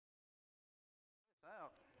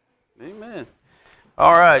Amen.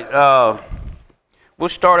 All right. We'll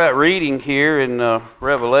start out reading here in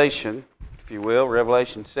Revelation, if you will,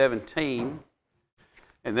 Revelation 17.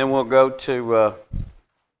 And then we'll go to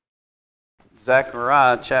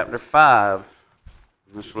Zechariah chapter 5.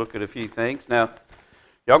 Let's look at a few things. Now,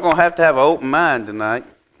 y'all going to have an open mind tonight.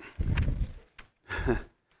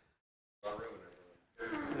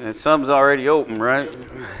 And some's already open, right?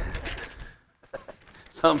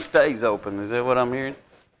 Some stays open. Is that what I'm hearing?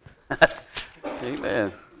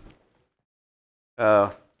 Amen.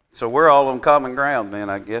 So we're all on common ground then,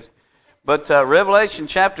 I guess. But Revelation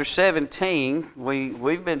chapter 17,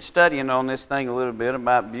 we've been studying on this thing a little bit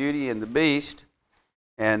about Beauty and the Beast,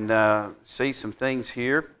 and see some things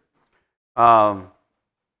here. I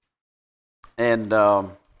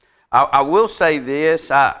will say this,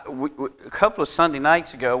 a couple of Sunday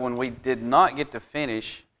nights ago when we did not get to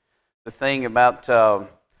finish the thing about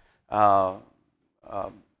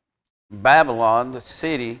Babylon, the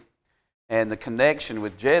city, and the connection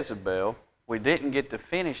with Jezebel, we didn't get to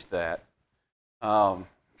finish that.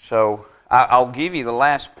 So I'll give you the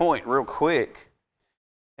last point real quick,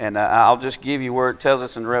 and I'll just give you where it tells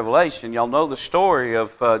us in Revelation. Y'all know the story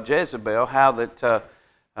of Jezebel, how that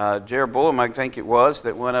Jeroboam, I think it was,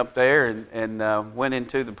 that went up there and went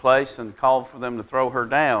into the place and called for them to throw her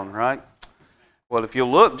down, right? Well, if you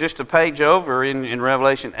look just a page over in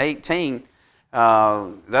Revelation 18,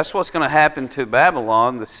 that's what's going to happen to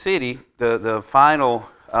Babylon, the city, the final.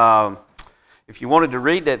 If you wanted to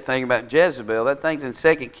read that thing about Jezebel, that thing's in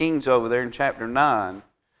 2 Kings over there in chapter 9.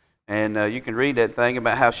 And you can read that thing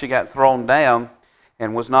about how she got thrown down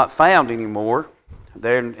and was not found anymore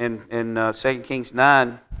there in 2 Kings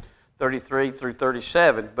 9, 33 through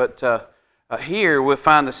 37. But here we'll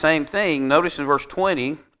find the same thing. Notice in verse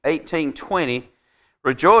 20, 18:20,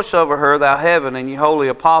 rejoice over her, thou heaven, and ye holy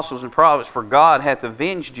apostles and prophets, for God hath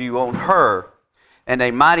avenged you on her. And a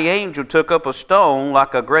mighty angel took up a stone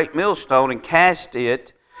like a great millstone and cast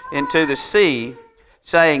it into the sea,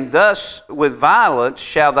 saying, thus with violence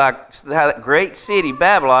shall that great city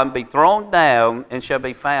Babylon be thrown down and shall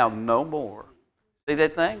be found no more. See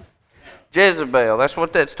that thing? Jezebel, that's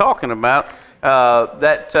what that's talking about.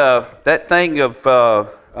 That thing of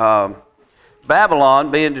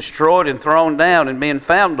Babylon being destroyed and thrown down and being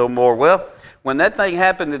found no more. Well, when that thing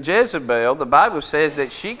happened to Jezebel, the Bible says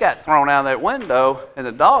that she got thrown out that window and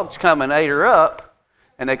the dogs come and ate her up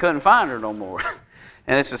and they couldn't find her no more.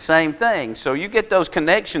 And it's the same thing. So you get those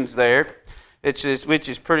connections there, which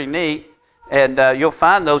is pretty neat. And you'll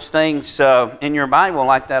find those things in your Bible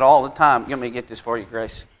like that all the time. Let me get this for you,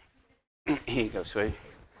 Grace. Here you go, sweetie.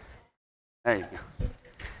 There you go.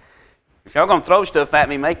 If y'all going to throw stuff at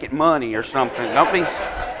me, make it money or something. Don't be...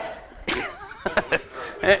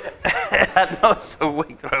 I know it's a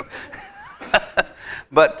weak throw.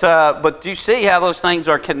 But you see how those things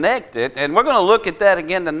are connected. And we're going to look at that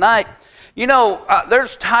again tonight. You know,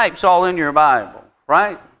 there's types all in your Bible,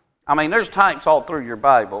 right? I mean, there's types all through your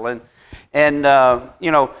Bible. And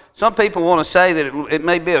you know, some people want to say that it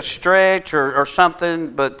may be a stretch or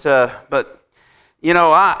something, but you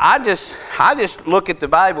know, I just look at the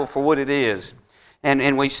Bible for what it is,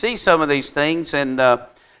 and we see some of these things, and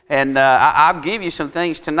I'll give you some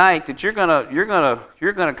things tonight that you're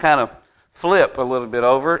gonna kind of flip a little bit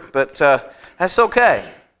over it, but that's okay,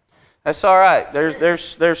 that's all right.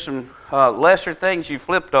 There's some lesser things you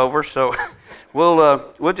flipped over, so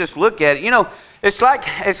we'll just look at it. You know, it's like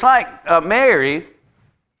Mary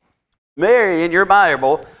in your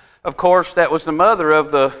Bible. Of course, that was the mother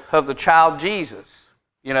of the child Jesus.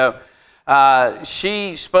 You know,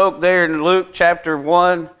 she spoke there in Luke chapter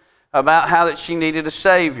 1 about how that she needed a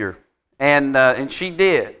Savior, and she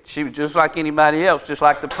did. She was just like anybody else, just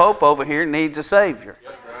like the Pope over here needs a Savior.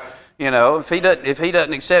 You know, if he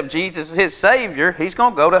doesn't accept Jesus as his Savior, he's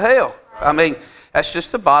going to go to hell. I mean, that's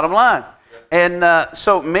just the bottom line. And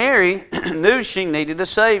so Mary knew she needed a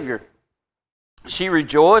Savior. She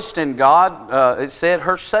rejoiced in God, it said,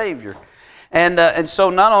 her Savior. And so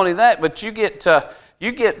not only that, but you get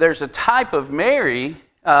there's a type of Mary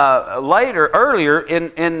earlier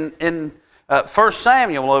in 1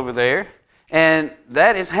 Samuel over there, and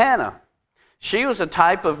that is Hannah. She was a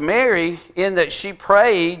type of Mary in that she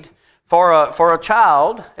prayed for a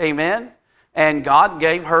child, amen, and God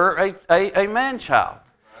gave her a man-child.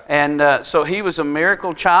 And so he was a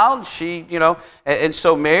miracle child. She, you know, and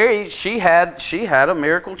so Mary, she had a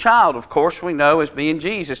miracle child. Of course, we know as being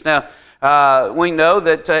Jesus. Now, we know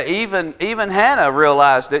that even Hannah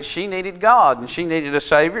realized that she needed God and she needed a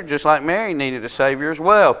Savior, just like Mary needed a Savior as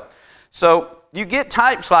well. So you get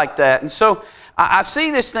types like that. And so I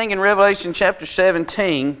see this thing in Revelation chapter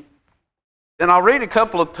 17 And I'll read a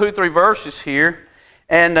couple of 2 or 3 verses here.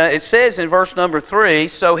 And it says in verse number 3,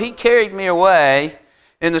 "So he carried me away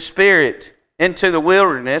in the Spirit into the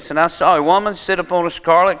wilderness, and I saw a woman sit upon a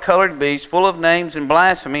scarlet-colored beast, full of names and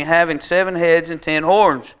blasphemy, having 7 heads and 10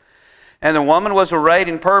 horns. And the woman was arrayed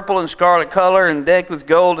in purple and scarlet color, and decked with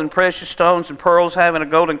gold and precious stones and pearls, having a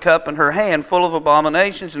golden cup in her hand, full of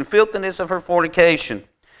abominations and filthiness of her fornication."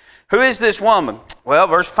 Who is this woman? Well,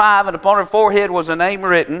 verse 5, "And upon her forehead was a name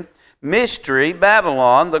written, Mystery,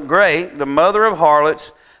 Babylon, the Great, the mother of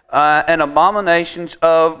harlots, and abominations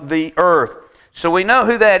of the earth." So we know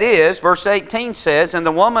who that is. Verse 18 says, "And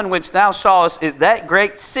the woman which thou sawest is that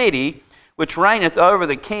great city which reigneth over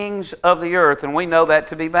the kings of the earth." And we know that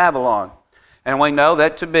to be Babylon. And we know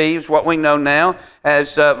that to be is what we know now,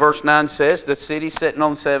 as verse 9 says, the city sitting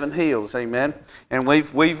on 7 hills. Amen. And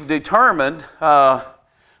we've determined who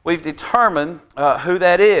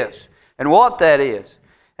that is and what that is.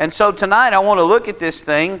 And so tonight I want to look at this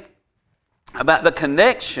thing about the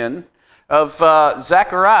connection of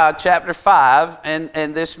Zechariah chapter 5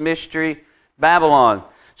 and this mystery Babylon.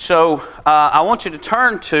 So I want you to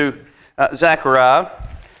turn to Zechariah,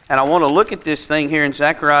 and I want to look at this thing here in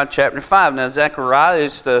Zechariah chapter 5. Now Zechariah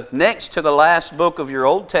is the next to the last book of your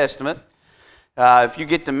Old Testament. If you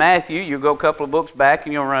get to Matthew, you go a couple of books back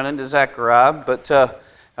and you'll run into Zechariah. But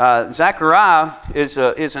Zechariah is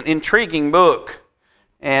an intriguing book,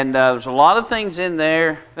 and there's a lot of things in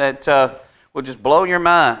there that will just blow your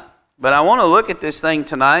mind. But I want to look at this thing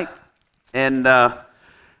tonight, and I'm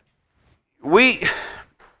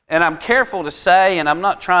careful to say, and I'm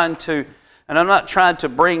not trying to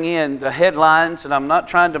bring in the headlines, and I'm not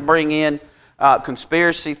trying to bring in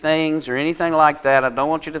conspiracy things or anything like that. I don't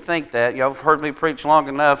want you to think that. Y'all have heard me preach long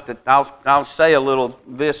enough that I'll say a little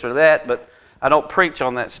this or that, but I don't preach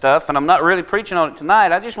on that stuff, and I'm not really preaching on it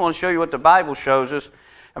tonight. I just want to show you what the Bible shows us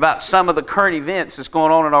about some of the current events that's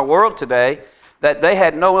going on in our world today, that they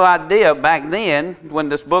had no idea back then when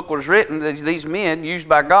this book was written, that these men used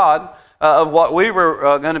by God, of what we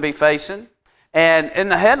were going to be facing. And in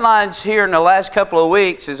the headlines here in the last couple of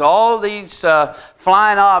weeks is all these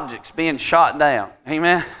flying objects being shot down.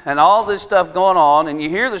 Amen? And all this stuff going on, and you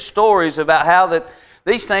hear the stories about how that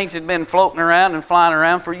these things had been floating around and flying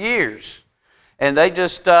around for years. And they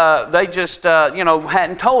just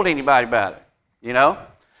hadn't told anybody about it, you know?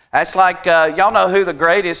 That's like, y'all know who the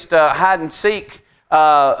greatest hide-and-seek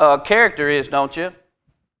character is, don't you?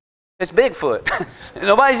 It's Bigfoot.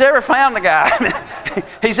 Nobody's ever found the guy.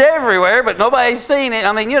 He's everywhere, but nobody's seen it.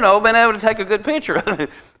 I mean, been able to take a good picture of him.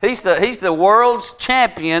 He's the world's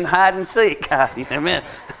champion hide-and-seek guy. Amen.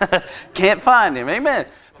 Can't find him. Amen.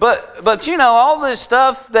 But all this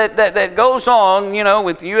stuff that goes on,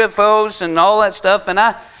 with UFOs and all that stuff, and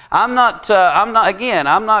I'm not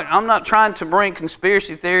trying to bring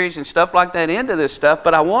conspiracy theories and stuff like that into this stuff,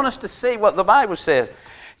 but I want us to see what the Bible says.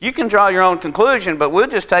 You can draw your own conclusion, but we'll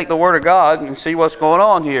just take the Word of God and see what's going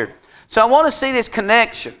on here. So I want to see this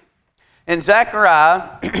connection in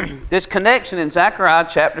Zechariah, this connection in Zechariah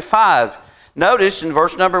chapter 5. Notice in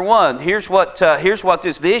verse number 1, here's what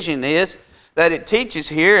this vision is that it teaches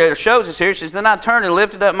here, it shows us here. It says, "Then I turned and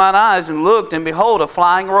lifted up mine eyes and looked, and behold, a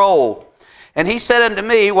flying roll. And he said unto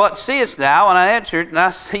me, What seest thou? And I answered,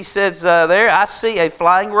 and he says there, I see a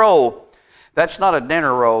flying roll." That's not a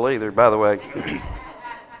dinner roll either, by the way.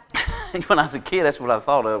 When I was a kid, that's what I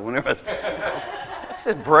thought of. Whenever it's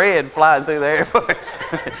just bread flying through the air force.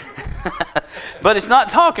 But it's not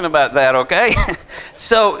talking about that, okay?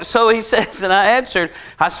 So he says, and I answered,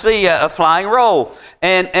 I see a flying roll.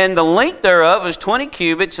 And the length thereof is 20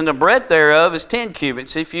 cubits, and the breadth thereof is 10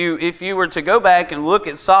 cubits. If you were to go back and look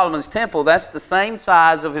at Solomon's temple, that's the same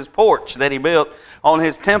size of his porch that he built on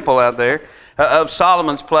his temple out there of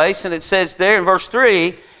Solomon's place. And it says there in verse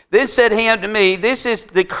 3, "Then said he unto me, This is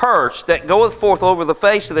the curse that goeth forth over the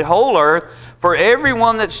face of the whole earth. For every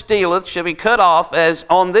one that stealeth shall be cut off as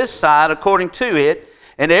on this side according to it,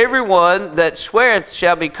 and every one that sweareth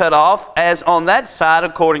shall be cut off as on that side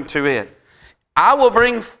according to it. I will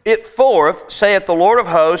bring it forth, saith the Lord of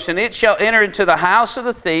hosts, and it shall enter into the house of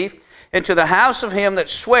the thief, into the house of him that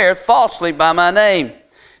sweareth falsely by my name.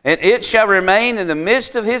 And it shall remain in the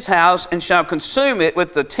midst of his house, and shall consume it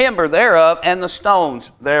with the timber thereof and the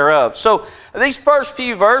stones thereof." So these first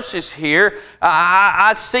few verses here,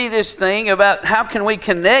 I see this thing about how can we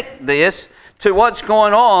connect this to what's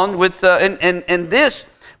going on with, and this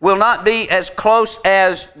will not be as close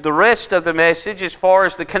as the rest of the message as far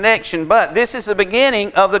as the connection, but this is the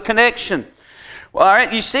beginning of the connection. All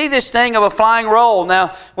right, you see this thing of a flying roll.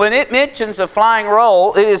 Now, when it mentions a flying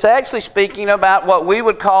roll, it is actually speaking about what we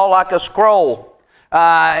would call like a scroll.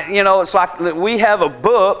 It's like we have a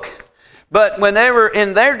book, But whenever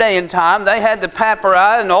in their day and time, they had the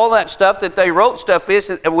papyri and all that stuff that they wrote stuff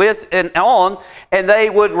with and on, and they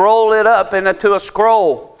would roll it up into a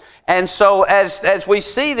scroll. And so as we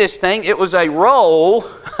see this thing, it was a roll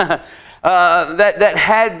that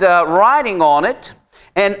had writing on it.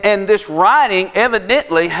 And this writing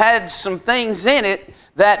evidently had some things in it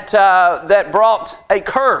that brought a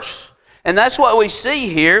curse. And that's what we see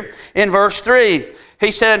here in verse 3.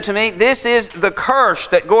 He said unto me, this is the curse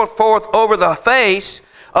that goeth forth over the face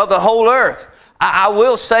of the whole earth. I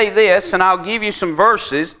will say this, and I'll give you some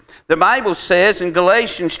verses. The Bible says in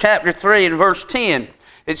Galatians chapter 3 and verse 10,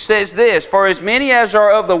 it says this, for as many as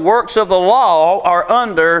are of the works of the law are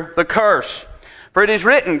under the curse. For it is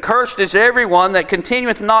written, cursed is everyone that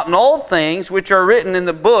continueth not in all things which are written in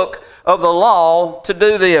the book of the law to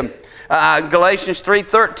do them. Galatians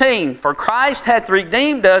 3:13, for Christ hath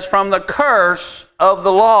redeemed us from the curse of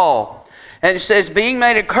the law. And it says, being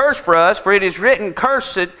made a curse for us, for it is written,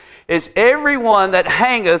 cursed is everyone that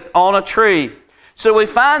hangeth on a tree. So we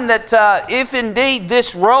find that if indeed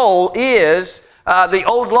this roll is the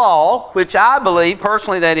old law, which I believe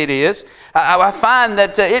personally that it is, I find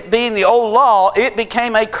that it being the old law, it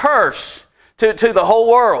became a curse to the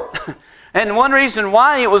whole world. And one reason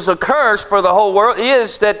why it was a curse for the whole world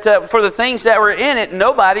is that for the things that were in it,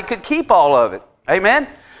 nobody could keep all of it. Amen?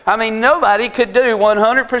 I mean, nobody could do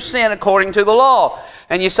 100% according to the law.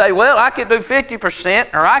 And you say, well, I could do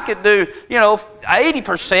 50%, or I could do,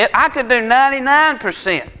 80%. I could do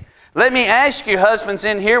 99%. Let me ask you, husbands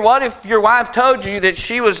in here, what if your wife told you that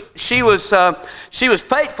she was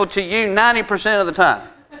faithful to you 90% of the time?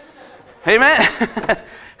 Amen?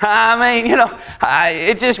 I mean,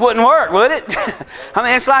 it just wouldn't work, would it? I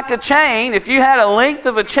mean, it's like a chain. If you had a length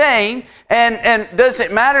of a chain, and does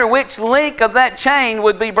it matter which link of that chain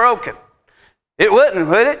would be broken? It wouldn't,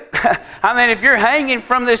 would it? I mean, if you're hanging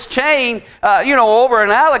from this chain, over an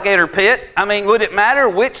alligator pit, I mean, would it matter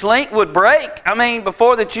which link would break? I mean,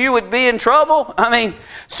 before that you would be in trouble? I mean,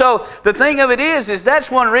 so the thing of it is that's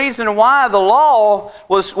one reason why the law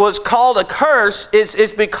was called a curse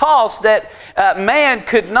is because that man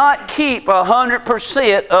could not keep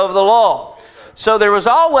 100% of the law. So there was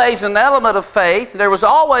always an element of faith. There was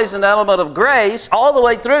always an element of grace all the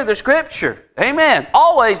way through the Scripture. Amen.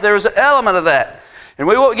 Always there was an element of that. And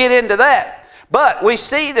we won't get into that. But we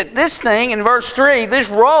see that this thing in verse 3, this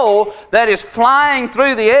roll that is flying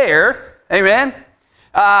through the air, amen,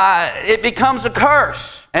 it becomes a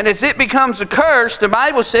curse. And as it becomes a curse, the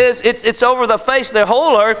Bible says it's over the face of the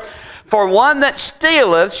whole earth. For one that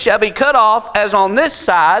stealeth shall be cut off as on this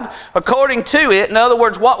side, according to it. In other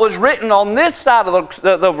words, what was written on this side of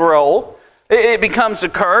the roll, it becomes a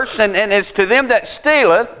curse, and it's to them that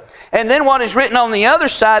stealeth. And then what is written on the other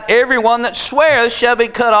side, everyone that sweareth shall be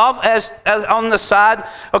cut off as on the side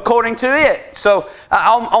according to it. So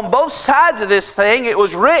on both sides of this thing, it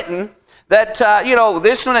was written that,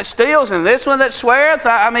 this one that steals and this one that sweareth,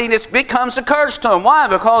 I mean, it becomes a curse to them. Why?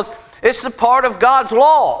 Because it's a part of God's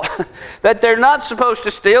law that they're not supposed to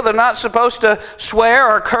steal, they're not supposed to swear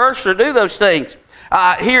or curse or do those things.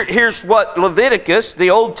 Here's what Leviticus, the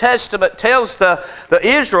Old Testament, tells the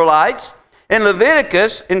Israelites. In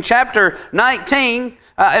Leviticus, in chapter 19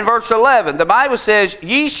 and verse 11, the Bible says,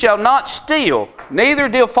 ye shall not steal, neither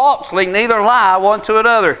deal falsely, neither lie one to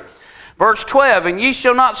another. Verse 12, and ye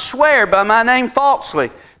shall not swear by my name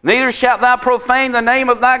falsely, neither shalt thou profane the name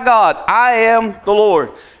of thy God. I am the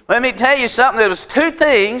Lord. Let me tell you something. There was two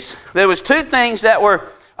things that were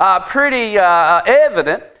pretty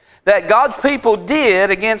evident that God's people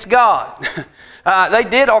did against God. They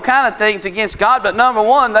did all kinds of things against God, but number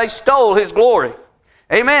one, they stole His glory.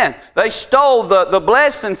 Amen. They stole the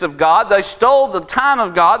blessings of God. They stole the time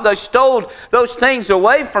of God. They stole those things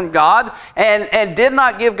away from God and did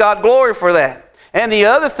not give God glory for that. And the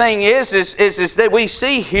other thing is that we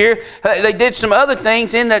see here, they did some other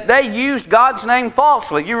things in that they used God's name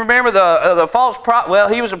falsely. You remember the false prophet, well,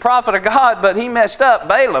 he was a prophet of God, but he messed up,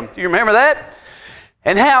 Balaam. Do you remember that?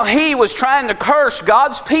 And how he was trying to curse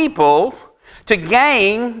God's people to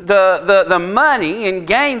gain the money and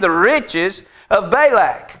gain the riches of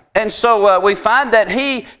Balak. And so we find that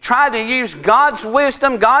he tried to use God's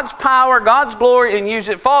wisdom, God's power, God's glory, and use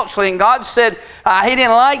it falsely. And God said He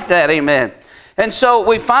didn't like that, amen. And so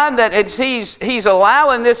we find that he's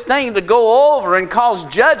allowing this thing to go over and cause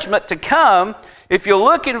judgment to come. If you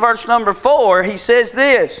look in verse number 4, he says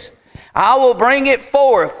this, I will bring it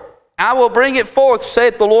forth,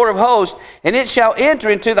 saith the Lord of hosts, and it shall enter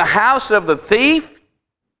into the house of the thief,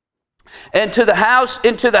 into the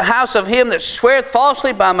house of him that sweareth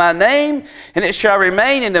falsely by my name, and it shall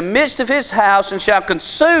remain in the midst of his house, and shall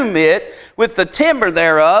consume it with the timber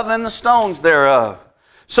thereof and the stones thereof.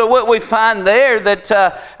 So what we find there,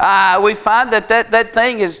 that we find that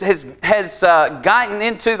thing has gotten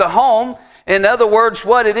into the home. In other words,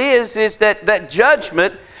 what it is that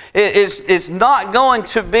judgment is not going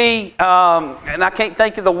to be, and I can't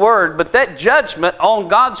think of the word, but that judgment on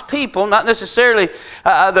God's people, not necessarily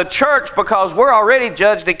the church, because we're already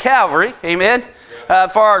judged at Calvary, amen,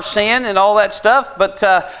 for our sin and all that stuff, but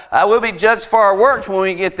we'll be judged for our works when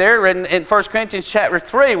we get there. In 1 Corinthians chapter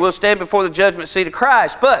 3, we'll stand before the judgment seat of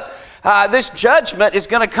Christ. But this judgment is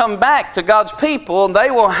going to come back to God's people, and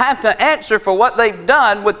they will have to answer for what they've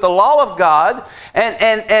done with the law of God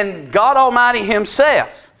and God Almighty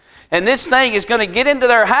Himself. And this thing is going to get into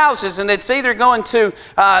their houses, and it's either going to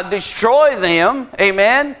destroy them,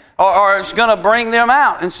 amen, or it's going to bring them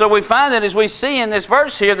out. And so we find that as we see in this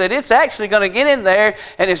verse here, that it's actually going to get in there,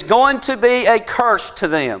 and it's going to be a curse to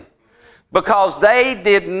them. Because they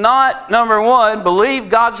did not, number one, believe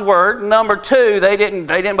God's word. Number two, they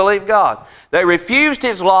didn't believe God. They refused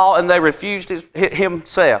His law, and they refused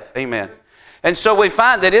Himself, amen. And so we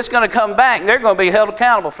find that it's going to come back, and they're going to be held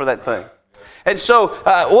accountable for that thing. And so,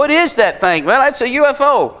 what is that thing? Well, that's a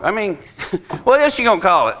UFO. I mean, what else you going to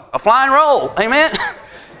call it? A flying roll, amen?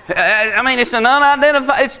 I mean, it's an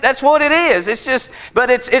unidentified, that's what it is. It's just,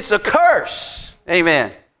 but it's a curse,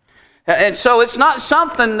 amen. And so it's not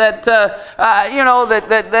something that,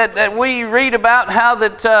 that we read about how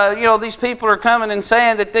that, these people are coming and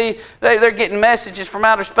saying that they're getting messages from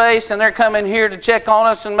outer space, and they're coming here to check on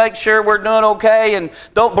us and make sure we're doing okay, and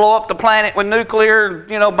don't blow up the planet with nuclear,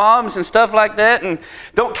 bombs and stuff like that, and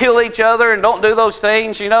don't kill each other, and don't do those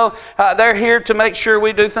things, They're here to make sure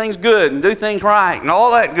we do things good and do things right and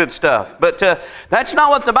all that good stuff. But that's not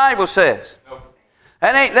what the Bible says.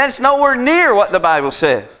 That's nowhere near what the Bible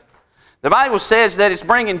says. The Bible says that it's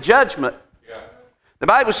bringing judgment. Yeah. The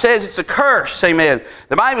Bible says it's a curse, amen.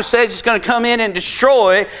 The Bible says it's going to come in and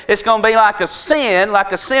destroy. It's going to be like a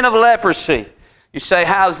sin of leprosy. You say,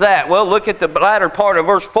 how's that? Well, look at the latter part of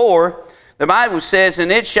verse 4. The Bible says,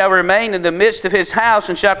 and it shall remain in the midst of his house,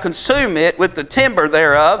 and shall consume it with the timber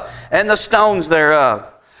thereof and the stones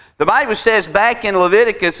thereof. The Bible says back in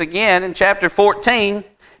Leviticus again in chapter 14,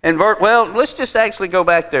 well, let's just actually go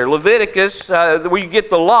back there. Leviticus, where you get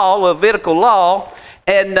the law, Levitical law,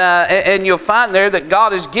 and you'll find there that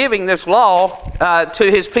God is giving this law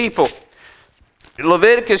to His people.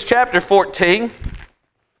 Leviticus chapter 14.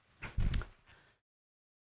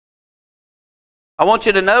 I want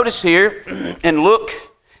you to notice here and look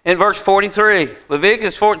in verse 43.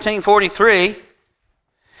 Leviticus 14:43.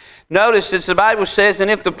 Notice as the Bible says, and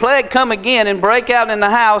if the plague come again and break out in the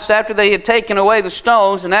house after they had taken away the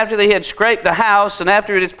stones, and after they had scraped the house, and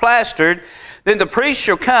after it is plastered, then the priest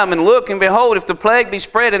shall come and look, and behold, if the plague be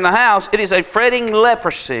spread in the house, it is a fretting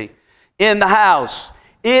leprosy in the house.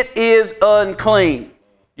 It is unclean.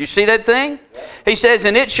 You see that thing? He says,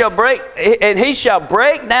 and he shall break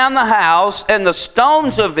down the house, and the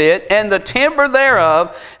stones of it, and the timber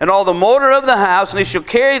thereof, and all the mortar of the house, and he shall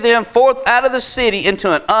carry them forth out of the city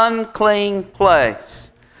into an unclean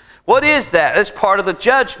place. What is that? It's part of the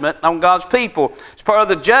judgment on God's people. It's part of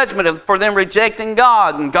the judgment for them rejecting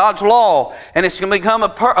God and God's law. And it's going to become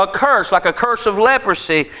a curse, like a curse of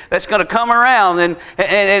leprosy, that's going to come around, and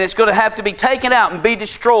it's going to have to be taken out and be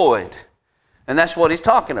destroyed. And that's what he's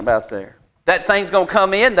talking about there. That thing's going to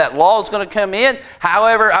come in. That law is going to come in.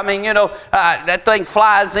 However, that thing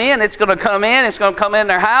flies in. It's going to come in. It's going to come in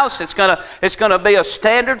their house. It's going to be a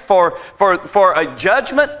standard for a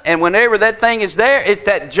judgment. And whenever that thing is there,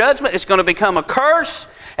 that judgment is going to become a curse.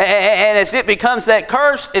 And as it becomes that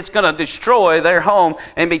curse, it's going to destroy their home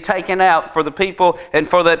and be taken out for the people and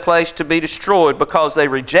for that place to be destroyed because they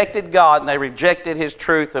rejected God and they rejected His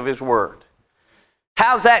truth of His Word.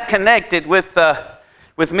 How's that connected with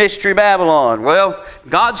Mystery Babylon? Well,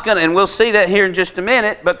 God's going to, and we'll see that here in just a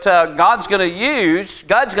minute, but God's going to use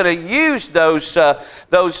that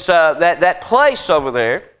place over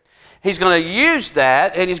there. He's going to use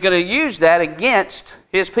that, and He's going to use that against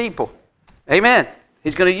His people. Amen.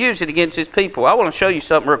 He's going to use it against His people. I want to show you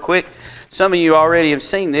something real quick. Some of you already have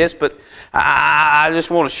seen this, but I just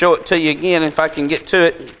want to show it to you again if I can get to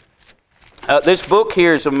it. This book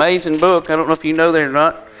here is an amazing book. I don't know if you know that or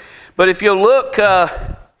not. But if you look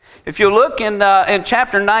in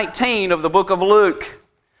chapter 19 of the book of Luke,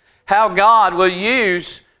 how God will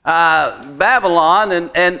use Babylon and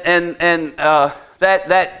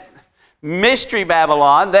that mystery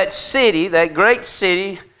Babylon, that city, that great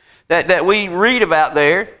city that we read about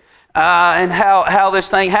there, and how this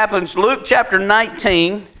thing happens. Luke chapter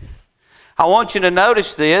 19, I want you to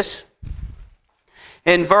notice this.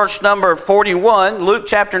 In verse number 41, Luke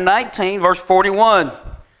chapter 19, verse 41.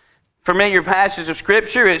 Familiar passage of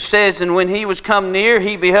Scripture. It says, "And when he was come near,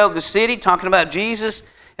 he beheld the city," talking about Jesus,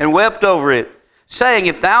 "and wept over it, saying,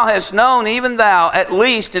 If thou hadst known, even thou, at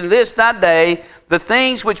least in this thy day, the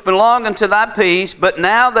things which belong unto thy peace, but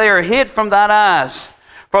now they are hid from thine eyes.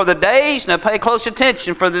 For the days," now pay close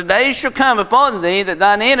attention, "for the days shall come upon thee, that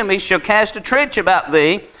thine enemies shall cast a trench about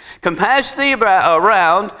thee, compass thee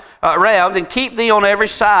around, and keep thee on every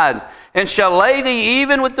side, and shall lay thee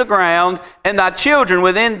even with the ground, and thy children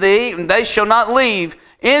within thee, and they shall not leave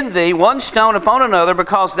in thee one stone upon another,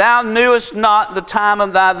 because thou knewest not the time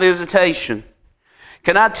of thy visitation."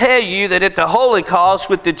 Can I tell you that at the Holocaust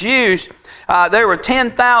with the Jews, there were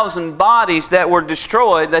 10,000 bodies that were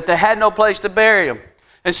destroyed, that they had no place to bury them.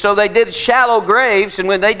 And so they did shallow graves, and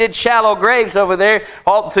when they did shallow graves over there,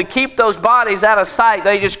 to keep those bodies out of sight,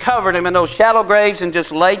 they just covered them in those shallow graves and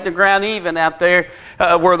just laid the ground even out there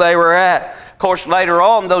where they were at. Of course, later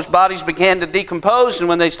on, those bodies began to decompose, and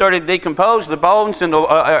when they started to decompose, the bones and the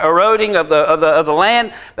eroding of the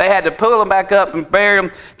land, they had to pull them back up and bury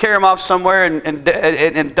them, carry them off somewhere,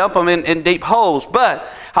 and dump them in deep holes. But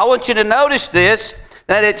I want you to notice this,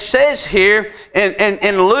 that it says here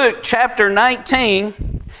in Luke chapter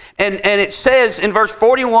 19, and it says in verse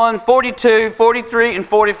 41, 42, 43, and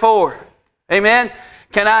 44. Amen?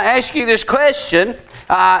 Can I ask you this question?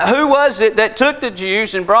 Who was it that took the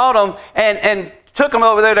Jews and brought them and took them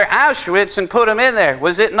over there to Auschwitz and put them in there?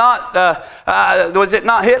 Was it not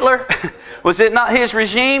Hitler? Was it not his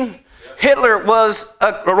regime? Hitler was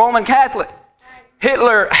a Roman Catholic.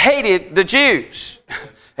 Hitler hated the Jews.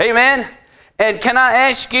 Amen? And can I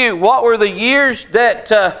ask you, what were the years that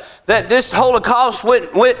this Holocaust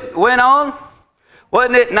went on?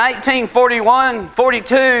 Wasn't it 1941,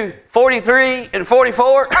 42, 43, and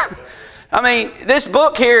 44? I mean, this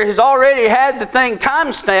book here has already had the thing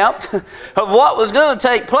time-stamped of what was going to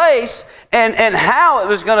take place and how it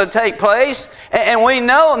was going to take place. And we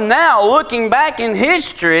know now, looking back in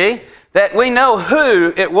history, that we know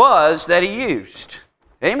who it was that he used.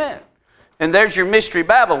 Amen. And there's your mystery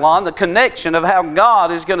Babylon, the connection of how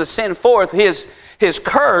God is going to send forth His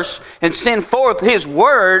curse and send forth His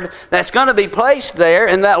word that's going to be placed there,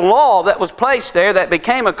 and that law that was placed there that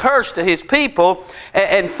became a curse to His people,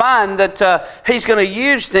 and find that He's going to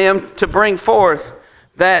use them to bring forth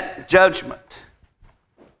that judgment.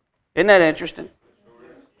 Isn't that interesting?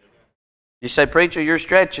 You say, "Preacher, you're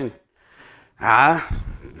stretching." I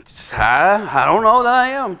don't know that I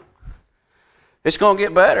am. It's going to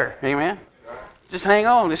get better. Amen. Just hang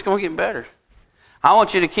on. It's going to get better. I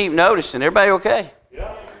want you to keep noticing. Everybody okay?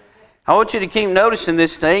 Yeah. I want you to keep noticing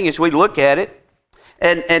this thing as we look at it.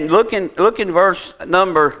 And look in verse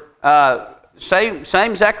number, same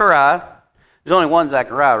Zechariah. There's only one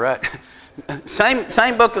Zechariah, right?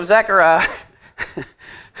 same book of Zechariah.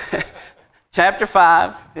 Chapter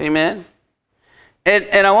 5. Amen.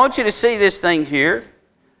 And I want you to see this thing here.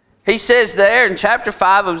 He says there in chapter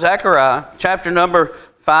 5 of Zechariah, chapter number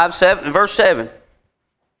 5, verse 7.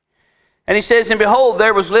 And he says, "And behold,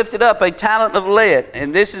 there was lifted up a talent of lead,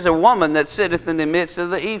 and this is a woman that sitteth in the midst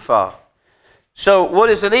of the ephod." So what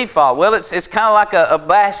is an ephod? Well, it's kind of like a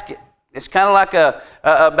basket. It's kind of like a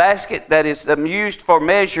basket that is used for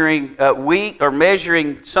measuring wheat or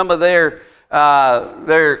measuring some of their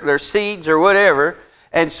seeds or whatever.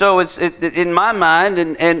 And so it's in my mind,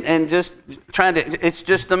 and just trying to, it's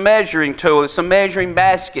just a measuring tool. It's a measuring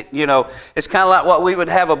basket, you know. It's kind of like what we would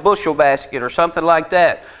have a bushel basket or something like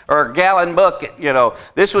that, or a gallon bucket, you know.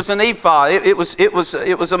 This was an ephod. It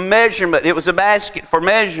was a measurement. It was a basket for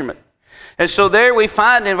measurement. And so there we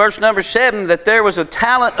find in verse number 7 that there was a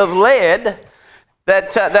talent of lead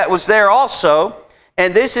that was there also.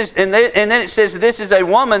 And then it says, "This is a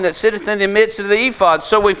woman that sitteth in the midst of the ephod."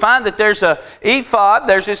 So we find that there's a ephod,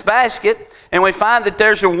 there's this basket, and we find that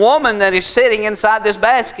there's a woman that is sitting inside this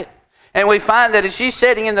basket. And we find that as she's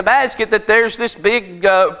sitting in the basket, that there's this big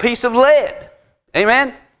piece of lead.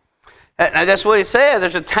 Amen? And that's what it says.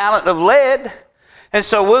 There's a talent of lead. And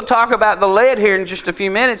so we'll talk about the lead here in just a few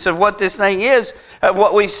minutes of what this thing is, of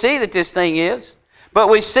what we see that this thing is. But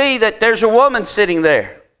we see that there's a woman sitting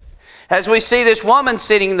there. As we see this woman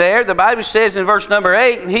sitting there, the Bible says in verse number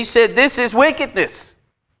 8, and he said, "This is wickedness."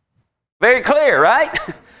 Very clear, right?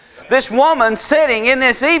 This woman sitting in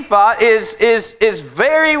this ephod is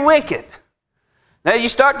very wicked. Now you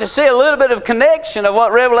start to see a little bit of connection of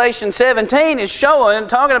what Revelation 17 is showing,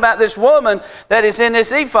 talking about this woman that is in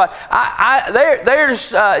this ephod.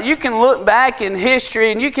 You can look back in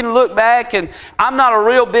history, and you can look back, and I'm not a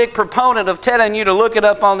real big proponent of telling you to look it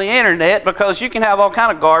up on the internet, because you can have all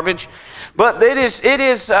kind of garbage. But it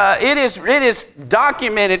is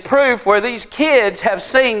documented proof where these kids have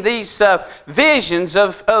seen these visions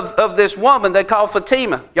of this woman they call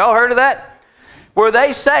Fatima. Y'all heard of that? Where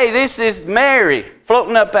they say this is Mary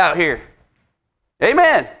floating up out here.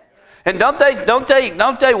 Amen. And don't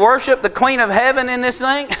they worship the Queen of Heaven in this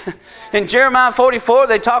thing? In Jeremiah 44,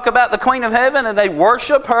 they talk about the Queen of Heaven and they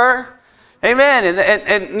worship her. Amen.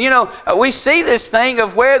 And you know, we see this thing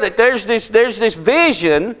of where that there's this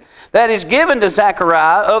vision that is given to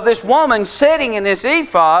Zechariah of this woman sitting in this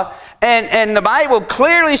ephod, and the Bible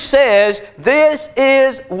clearly says this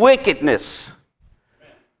is wickedness.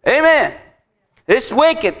 Amen. It's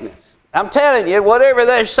wickedness. I'm telling you, whatever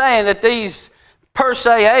they're saying that these per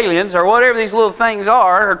se aliens or whatever these little things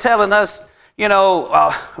are telling us, you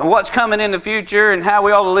know, what's coming in the future and how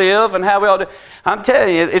we ought to live and how we ought to. I'm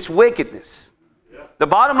telling you, it's wickedness. The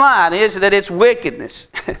bottom line is that it's wickedness.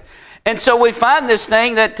 And so we find this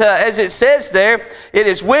thing that, as it says there, it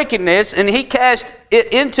is wickedness, and he cast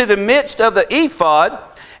it into the midst of the ephod,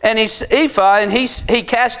 and he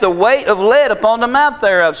cast the weight of lead upon the mouth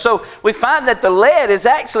thereof. So we find that the lead is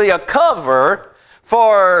actually a cover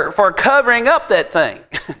for covering up that thing.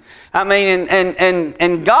 I mean,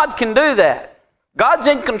 and God can do that. God's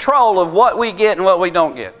in control of what we get and what we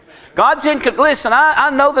don't get. God's in. Listen, I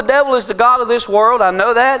know the devil is the god of this world. I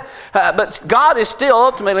know that, but God is still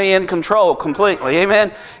ultimately in control completely.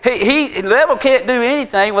 Amen. The devil can't do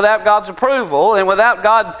anything without God's approval and without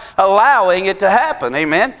God allowing it to happen.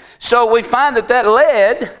 Amen. So we find that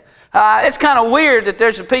lead. It's kind of weird that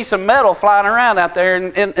there's a piece of metal flying around out there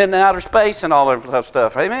in outer space and all that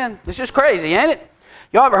stuff. Amen. It's just crazy, ain't it?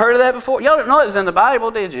 Y'all ever heard of that before? Y'all didn't know it was in the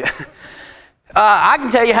Bible, did you? I can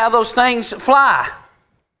tell you how those things fly.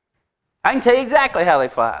 I can tell you exactly how they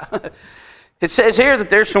fly. It says here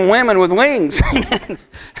that there's some women with wings.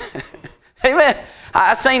 Amen.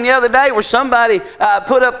 I seen the other day where somebody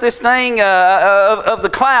put up this thing of the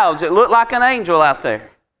clouds. It looked like an angel out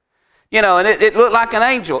there. You know, and it looked like an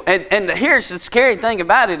angel. And here's the scary thing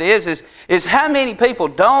about it is how many people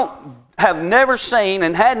have never seen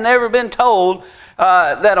and had never been told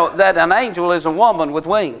that an angel is a woman with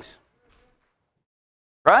wings.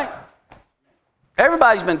 Right?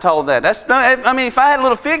 Everybody's been told that. I mean, if I had a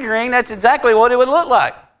little figurine, that's exactly what it would look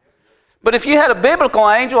like. But if you had a biblical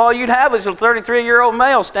angel, all you'd have is a 33-year-old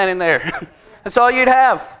male standing there. That's all you'd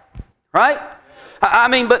have. Right? I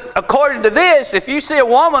mean, but according to this, if you see a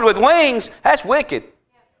woman with wings, that's wicked.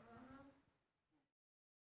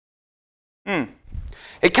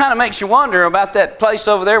 It kind of makes you wonder about that place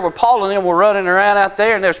over there where Paul and them were running around out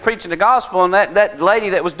there and they was preaching the gospel, and that lady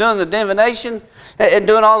that was doing the divination and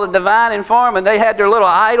doing all the divining for them, and they had their little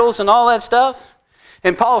idols and all that stuff.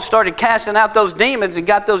 And Paul started casting out those demons and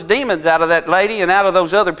got those demons out of that lady and out of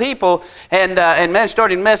those other people, and man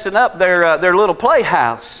started messing up their little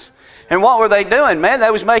playhouse. And what were they doing? Man,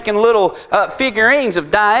 they was making little figurines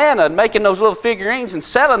of Diana, and making those little figurines and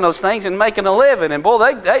selling those things and making a living. And boy,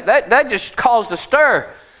 that just caused a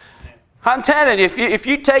stir. I'm telling you, if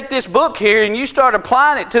you take this book here and you start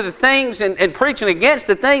applying it to the things and preaching against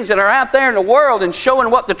the things that are out there in the world and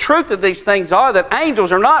showing what the truth of these things are, that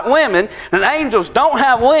angels are not women and angels don't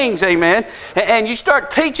have wings, amen, and you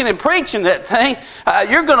start teaching and preaching that thing,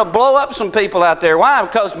 you're going to blow up some people out there. Why?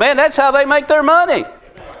 Because, man, that's how they make their money.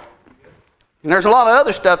 And there's a lot of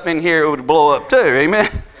other stuff in here that would blow up too,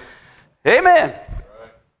 amen. Amen.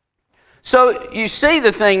 So you see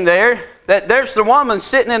the thing there, that there's the woman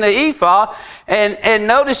sitting in the ephod, and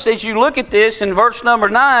notice as you look at this in verse number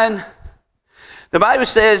 9, the Bible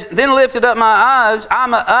says, "Then lifted up my eyes, I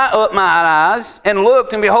up my eyes, and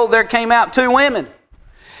looked, and behold, there came out two women.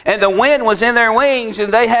 And the wind was in their wings,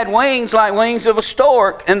 and they had wings like wings of a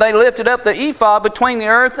stork, and they lifted up the ephod between the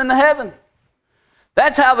earth and the heaven."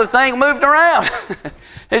 That's how the thing moved around,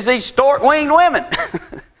 is these stork-winged women.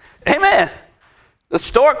 Amen. The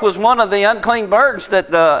stork was one of the unclean birds that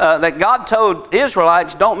God told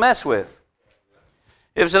Israelites don't mess with.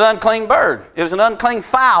 It was an unclean bird. It was an unclean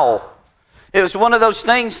fowl. It was one of those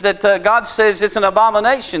things that God says it's an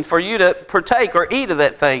abomination for you to partake or eat of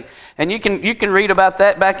that thing. And you can read about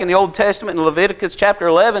that back in the Old Testament in Leviticus chapter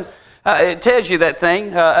 11. It tells you that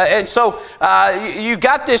thing. And so you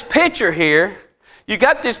got this picture here. You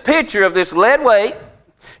got this picture of this lead weight.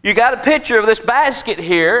 You got a picture of this basket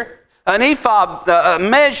here. An ephod, a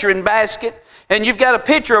measuring basket, and you've got a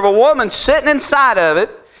picture of a woman sitting inside of it,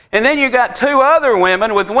 And then you got two other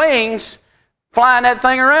women with wings flying that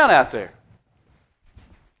thing around out there.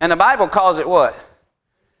 And the Bible calls it what?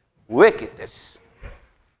 Wickedness.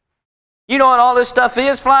 You know what all this stuff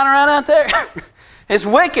is flying around out there? It's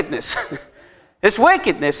wickedness. It's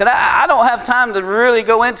wickedness. And I don't have time to really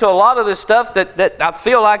go into a lot of this stuff that I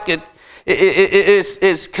feel like it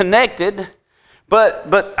is connected.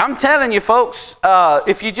 But I'm telling you, folks,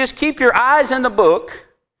 if you just keep your eyes in the book,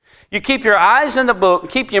 you keep your eyes in the book,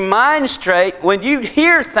 keep your mind straight, when you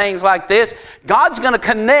hear things like this, God's going to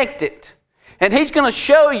connect it. And He's going to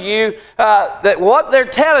show you that what they're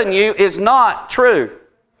telling you is not true.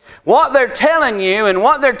 What they're telling you and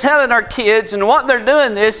what they're telling our kids and what they're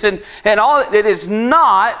doing this and all, it is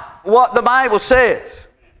not what the Bible says.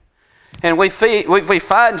 And we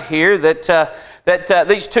find here that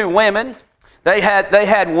these two women, they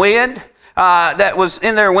had wind that was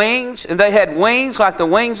in their wings, and they had wings like the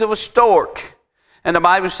wings of a stork. And the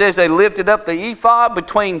Bible says they lifted up the ephod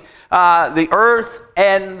between the earth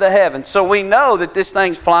and the heavens. So we know that this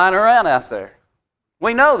thing's flying around out there.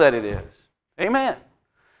 We know that it is. Amen.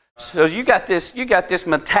 So you got this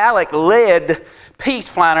metallic lead piece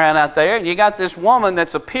flying around out there, and you got this woman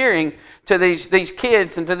that's appearing to these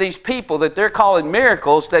kids and to these people that they're calling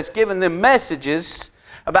miracles, that's giving them messages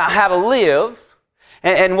about how to live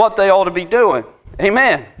and what they ought to be doing.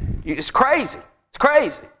 Amen. It's crazy. It's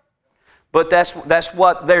crazy. But that's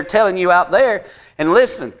what they're telling you out there. And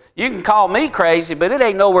listen, you can call me crazy, but it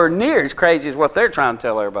ain't nowhere near as crazy as what they're trying to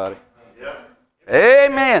tell everybody. Yeah.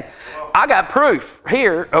 Amen. I got proof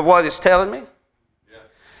here of what it's telling me. Yeah.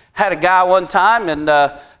 Had a guy one time, and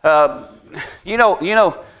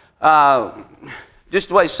just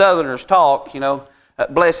the way Southerners talk,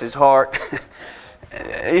 bless his heart.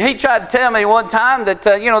 He tried to tell me one time that,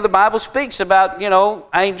 the Bible speaks about,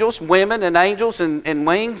 angels, women, and angels and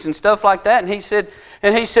wings and stuff like that. And he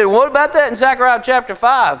said, what about that in Zechariah chapter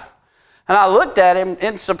 5? And I looked at him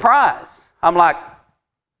in surprise. I'm like,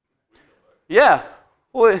 yeah.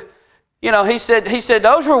 Well, he said,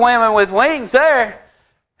 those were women with wings there.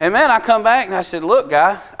 And man, I come back and I said, look,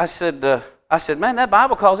 guy, I said, man, that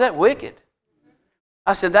Bible calls that wicked.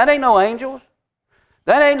 I said, that ain't no angels.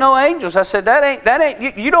 That ain't no angels. I said, that ain't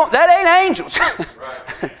angels.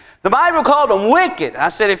 Right. The Bible called them wicked. I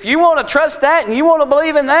said, if you want to trust that and you want to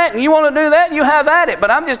believe in that and you want to do that, you have at it.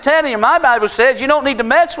 But I'm just telling you, my Bible says you don't need to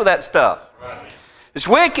mess with that stuff. Right. It's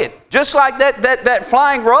wicked. Just like that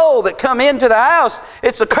flying roll that come into the house,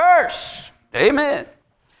 it's a curse. Amen.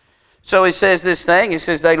 So he says this thing. He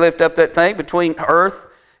says they lift up that thing between earth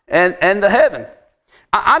and the heaven.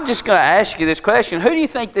 I'm just going to ask you this question. Who do you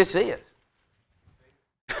think this is?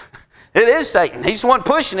 It is Satan. He's the one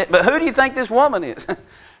pushing it. But who do you think this woman is?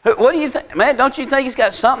 What do you think? Man, don't you think he's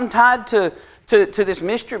got something tied to this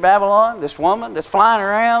mystery Babylon, this woman that's flying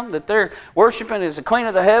around, that they're worshiping as the queen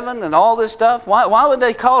of the heaven and all this stuff? Why would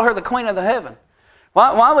they call her the queen of the heaven?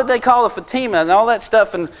 Why would they call her Fatima and all that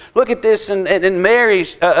stuff? And look at this, and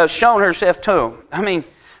Mary's shown herself to him. I mean,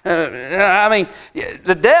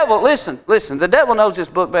 the devil, listen, the devil knows this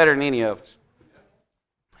book better than any of us.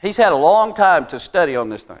 He's had a long time to study on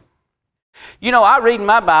this thing. I read in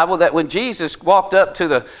my Bible that when Jesus walked up to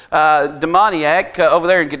the demoniac over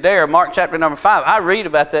there in Gadara, Mark chapter number 5, I read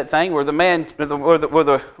about that thing where the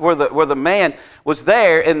man was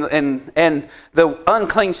there, and the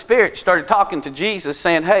unclean spirit started talking to Jesus,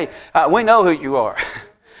 saying, "Hey, we know who you are.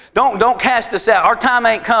 Don't cast us out. Our time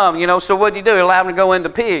ain't come, So what do you do? You allow them to go into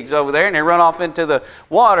pigs over there, and they run off into the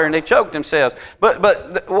water, and they choke themselves. But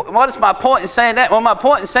what is my point in saying that? Well, my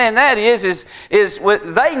point in saying that is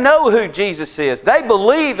they know who Jesus is. They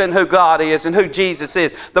believe in who God is and who Jesus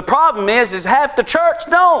is. The problem is half the church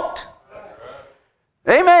don't.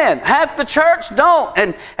 Amen. Half the church don't.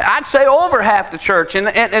 And I'd say over half the church.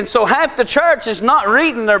 And so half the church is not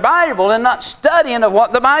reading their Bible and not studying of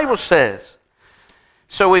what the Bible says.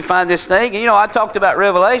 So we find this thing. I talked about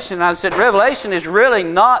Revelation, and I said Revelation is really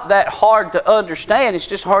not that hard to understand. It's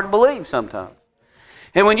just hard to believe sometimes.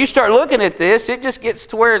 And when you start looking at this, it just gets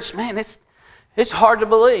to where it's hard to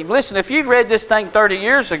believe. Listen, if you'd read this thing 30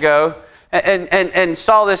 years ago and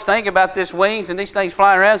saw this thing about this wings and these things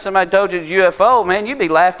flying around, somebody told you it's UFO, man, you'd be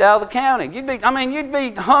laughed out of the county. You'd be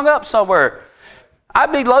hung up somewhere.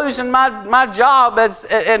 I'd be losing my job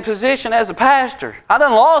and position as a pastor. I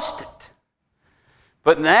done lost it.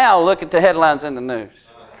 But now look at the headlines in the news.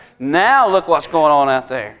 Now look what's going on out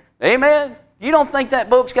there. Amen? You don't think that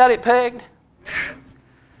book's got it pegged?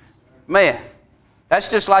 Man, that's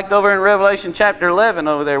just like over in Revelation chapter 11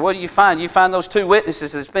 over there. What do you find? You find those two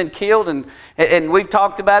witnesses that's been killed, and we've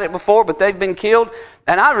talked about it before, but they've been killed.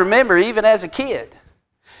 And I remember even as a kid,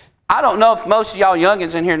 I don't know if most of y'all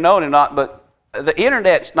youngins in here know it or not, but the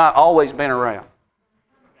internet's not always been around.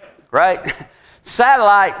 Right?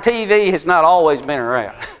 Satellite TV has not always been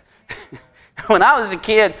around. When I was a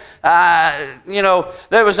kid, you know,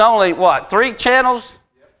 there was only, what, 3 channels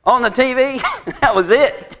on the TV? That was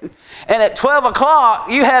it. And at 12 o'clock,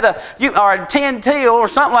 you had or 10 till or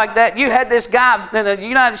something like that, you had this guy in the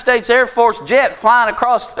United States Air Force jet flying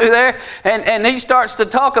across through there, and he starts to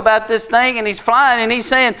talk about this thing, and he's flying, and he's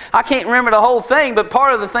saying, I can't remember the whole thing, but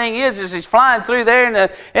part of the thing is he's flying through there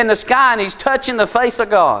in the sky, and he's touching the face of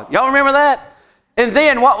God. Y'all remember that? And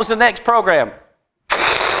then what was the next program?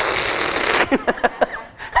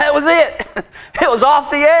 That was it. It was off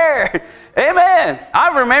the air. Amen.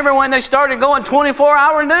 I remember when they started going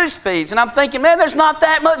 24-hour news feeds, and I'm thinking, man, there's not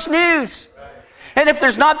that much news. And if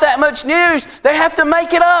there's not that much news, they have to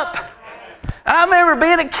make it up. And I remember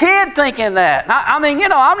being a kid thinking that. I mean, you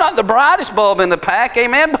know, I'm not the brightest bulb in the pack,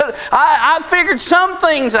 amen, but I figured some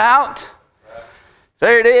things out.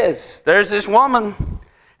 There it is. There's this woman,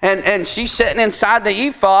 and she's sitting inside the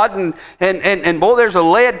ephod, and boy, there's a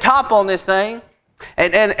lead top on this thing.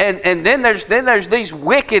 And then there's these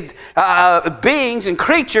wicked beings and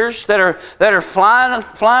creatures that are flying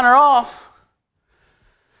her off.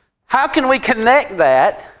 How can we connect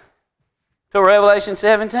that to Revelation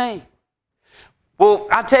 17? Well,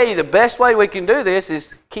 I tell you, the best way we can do this is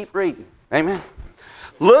keep reading. Amen.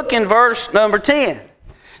 Look in verse number 10.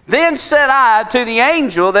 Then said I to the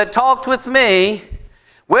angel that talked with me,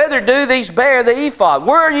 whither do these bear the ephod?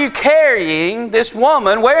 Where are you carrying this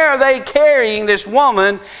woman? Where are they carrying this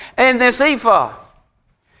woman and this ephod?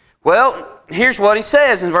 Well, here's what he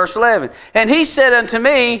says in verse 11. And he said unto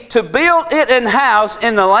me, to build it an house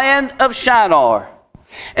in the land of Shinar,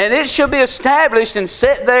 and it shall be established and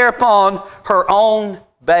set there upon her own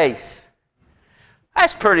base.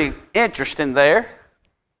 That's pretty interesting there.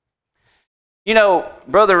 You know,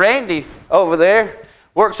 Brother Randy over there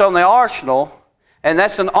works on the arsenal, and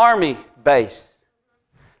that's an army base.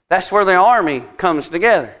 That's where the army comes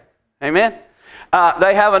together. Amen?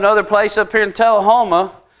 They have another place up here in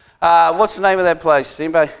Tullahoma. What's the name of that place?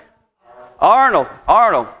 Anybody? Arnold.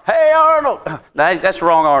 Hey, Arnold. No, that's the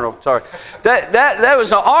wrong Arnold. Sorry. That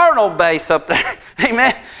was an Arnold base up there.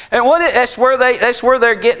 Amen. And that's where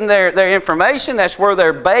they're getting their information. That's where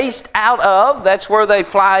they're based out of. That's where they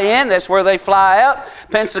fly in. That's where they fly out.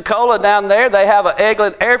 Pensacola down there, they have an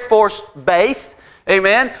Eglin Air Force base.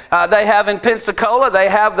 Amen. They have in Pensacola, they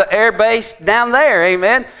have the air base down there.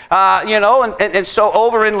 Amen. You know, and so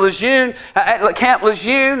over in Lejeune, at Camp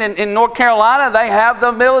Lejeune in North Carolina, they have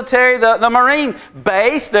the military, the Marine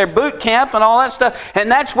base, their boot camp and all that stuff. And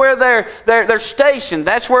that's where they're stationed.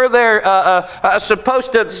 That's where they're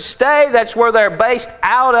supposed to stay. That's where they're based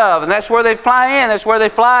out of. And that's where they fly in. That's where they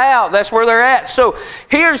fly out. That's where they're at. So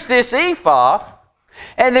here's this ephod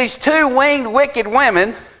and these 2 winged wicked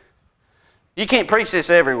women. You can't preach this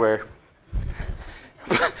everywhere.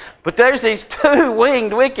 But there's these 2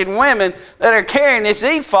 winged wicked women that are carrying this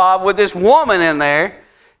ephod with this woman in there.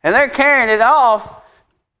 And they're carrying it off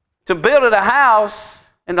to build it a house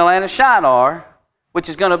in the land of Shinar, which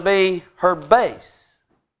is going to be her base,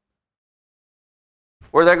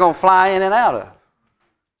 where they're going to fly in and out of.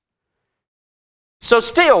 So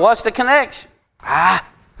still, what's the connection?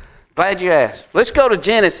 Glad you asked. Let's go to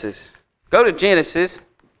Genesis. Go to Genesis.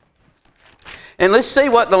 And let's see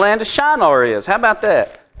what the land of Shinar is. How about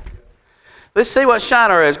that? Let's see what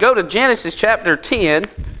Shinar is. Go to Genesis chapter 10.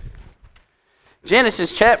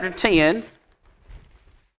 Genesis chapter 10.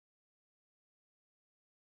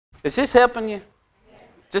 Is this helping you?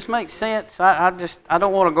 Does this make sense? I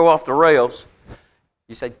don't want to go off the rails.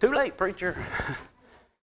 You say, too late, preacher.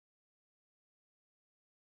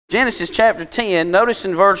 Genesis chapter 10. Notice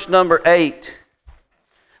in verse number 8.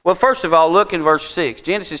 Well, first of all, look in verse 6.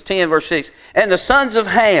 Genesis 10, verse 6. And the sons of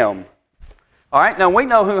Ham. All right, now we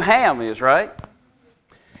know who Ham is, right?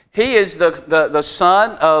 He is the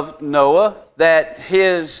son of Noah, that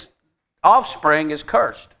his offspring is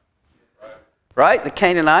cursed. Right? The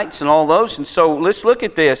Canaanites and all those. And so let's look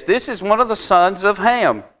at this. This is one of the sons of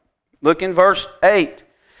Ham. Look in verse 8.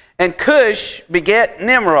 And Cush begat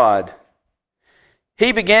Nimrod.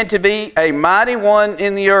 He began to be a mighty one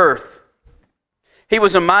in the earth. He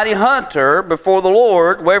was a mighty hunter before the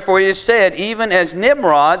Lord, wherefore it is said, even as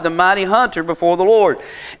Nimrod, the mighty hunter before the Lord.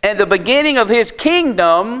 And the beginning of his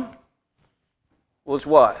kingdom was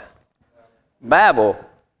what? Babel.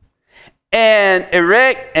 And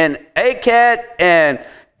Erech and Akkad and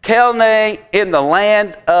Calneh in the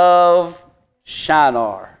land of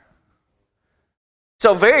Shinar.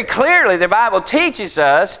 So very clearly the Bible teaches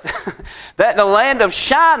us that the land of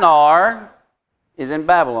Shinar is in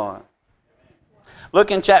Babylon.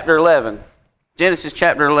 Look in chapter 11. Genesis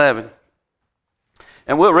chapter 11.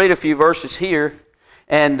 And we'll read a few verses here,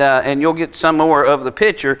 and you'll get some more of the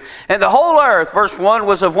picture. And the whole earth, verse 1,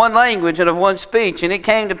 was of one language and of one speech. And it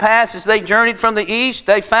came to pass, as they journeyed from the east,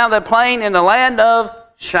 they found a plain in the land of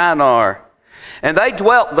Shinar. And they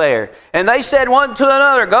dwelt there. And they said one to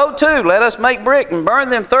another, Go to, let us make brick and burn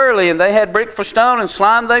them thoroughly. And they had brick for stone and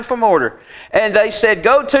slime they for mortar. And they said,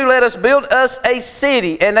 Go to, let us build us a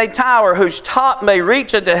city and a tower whose top may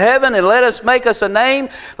reach unto heaven, and let us make us a name,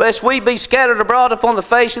 lest we be scattered abroad upon the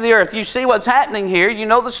face of the earth. You see what's happening here. You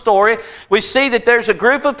know the story. We see that there's a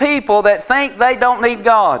group of people that think they don't need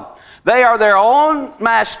God. They are their own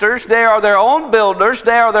masters, they are their own builders,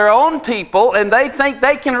 they are their own people, and they think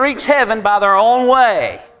they can reach heaven by their own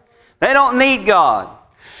way. They don't need God.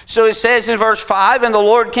 So it says in verse 5, And the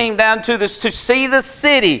Lord came down to see the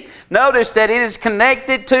city. Notice that it is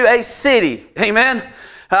connected to a city. Amen?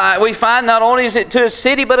 We find not only is it to a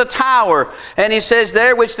city, but a tower. And he says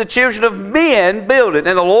there, which the children of men builded.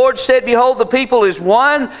 And the Lord said, Behold, the people is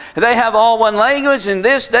one. They have all one language. And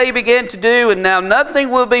this they began to do. And now nothing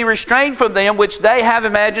will be restrained from them, which they have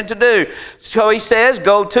imagined to do. So he says,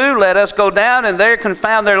 Go to, let us go down, and there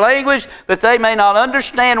confound their language, that they may not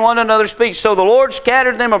understand one another's speech. So the Lord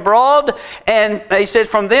scattered them abroad. And he says,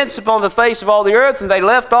 From thence upon the face of all the earth. And they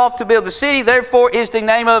left off to build the city. Therefore is the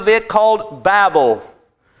name of it called Babel.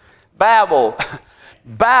 Babel.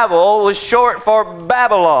 Babel was short for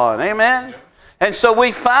Babylon. Amen? And so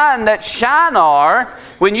we find that Shinar,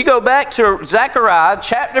 when you go back to Zechariah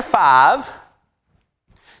chapter 5,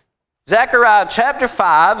 Zechariah chapter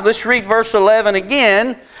 5, let's read verse 11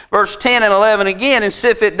 again, verse 10 and 11 again, and see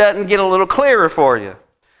if it doesn't get a little clearer for you.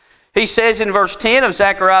 He says in verse 10 of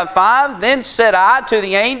Zechariah 5, Then said I to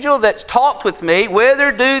the angel that talked with me,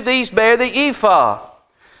 Whither do these bear the ephah?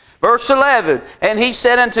 Verse 11, And he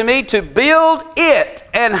said unto me, To build it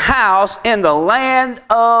an house in the land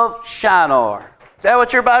of Shinar. Is that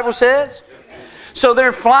what your Bible says? So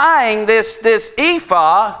they're flying this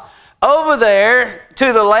ephah over there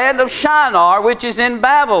to the land of Shinar, which is in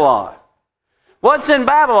Babylon. What's in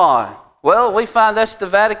Babylon? Well, we find that's the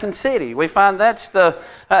Vatican City. We find that's the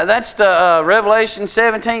Revelation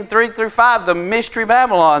 17, 3 through 5, the mystery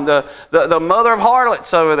Babylon, the mother of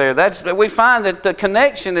harlots over there. We find that the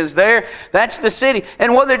connection is there. That's the city.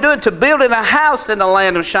 And what they're doing, to build in a house in the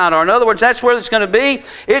land of Shinar. In other words, that's where it's going to be.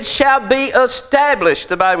 It shall be established,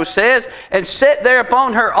 the Bible says, and set there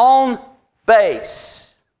upon her own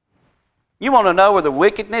base. You want to know where the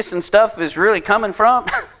wickedness and stuff is really coming from?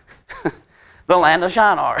 The land of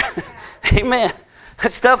Shinar. Amen.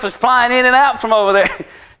 That stuff is flying in and out from over there.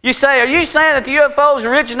 You say, are you saying that the UFOs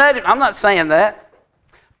originated? I'm not saying that.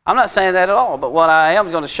 I'm not saying that at all. But what I am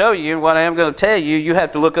going to show you and what I am going to tell you, you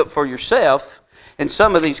have to look up for yourself in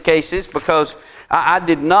some of these cases, because I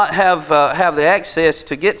did not have the access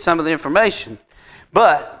to get some of the information.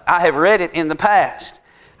 But I have read it in the past.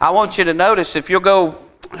 I want you to notice, if you'll go,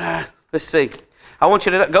 let's see. I want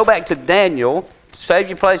you to go back to Daniel. Save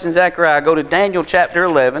your place in Zechariah. Go to Daniel chapter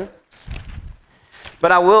 11.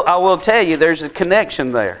 But I will tell you, there's a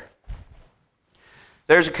connection there.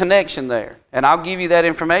 There's a connection there. And I'll give you that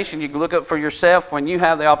information. You can look up for yourself when you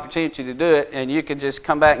have the opportunity to do it. And you can just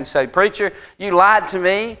come back and say, Preacher, you lied to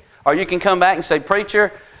me. Or you can come back and say,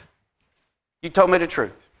 Preacher, you told me the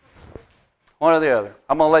truth. One or the other.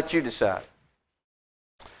 I'm going to let you decide.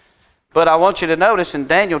 But I want you to notice in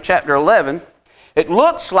Daniel chapter 11, it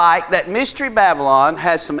looks like that Mystery Babylon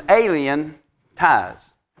has some alien ties.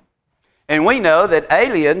 And we know that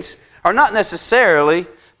aliens are not necessarily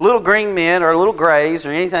little green men or little grays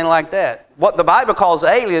or anything like that. What the Bible calls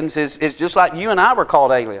aliens is just like you and I were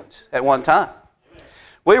called aliens at one time.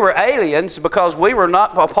 We were aliens because we were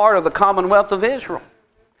not a part of the Commonwealth of Israel.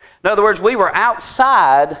 In other words, we were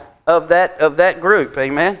outside of that group.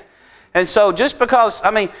 Amen. And so just because,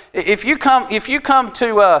 I mean, if you come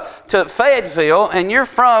to Fayetteville and you're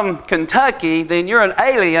from Kentucky, then you're an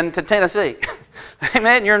alien to Tennessee.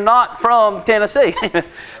 Amen. You're not from Tennessee.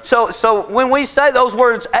 So when we say those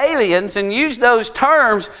words aliens and use those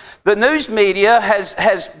terms, the news media has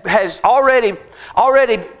already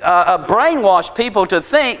brainwashed people to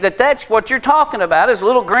think that that's what you're talking about, is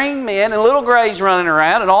little green men and little grays running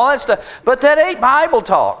around and all that stuff. But that ain't Bible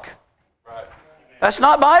talk. That's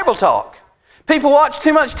not Bible talk. People watch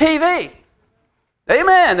too much TV.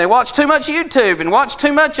 Amen. They watch too much YouTube and watch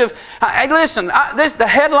too much of... Hey, listen, the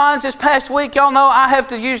headlines this past week, y'all know I have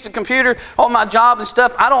to use the computer on my job and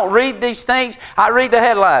stuff. I don't read these things. I read the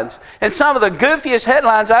headlines. And some of the goofiest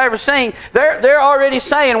headlines I ever seen, they're already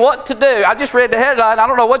saying what to do. I just read the headline. I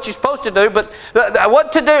don't know what you're supposed to do, but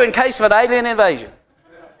what to do in case of an alien invasion.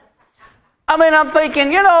 I mean, I'm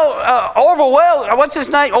thinking, you know, Orville Wells, what's his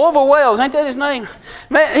name? Orville Wells, ain't that his name?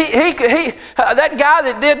 Man, that guy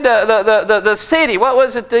that did the city, what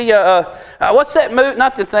was it? What's that movie?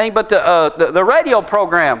 Not the thing, but the radio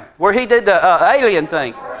program where he did the alien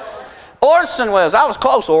thing. Orson Welles. I was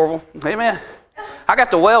close, Orville. Amen. I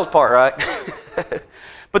got the Wells part right.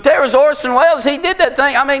 But there was Orson Welles. He did that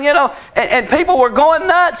thing. I mean, you know, and people were going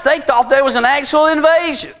nuts. They thought there was an actual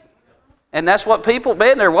invasion. And that's what people,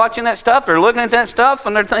 man, they're watching that stuff, they're looking at that stuff,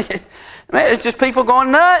 and they're thinking, man, it's just people going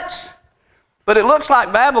nuts. But it looks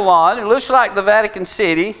like Babylon, it looks like the Vatican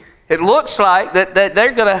City, it looks like that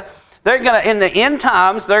they're gonna, in the end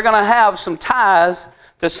times, they're gonna have some ties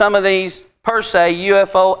to some of these, per se,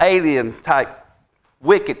 UFO alien type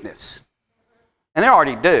wickedness. And they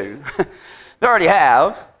already do. They already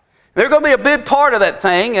have. They're going to be a big part of that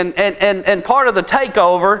thing, and part of the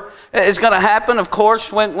takeover is going to happen, of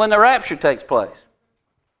course, when the rapture takes place.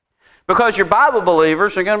 Because your Bible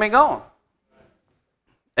believers are going to be gone.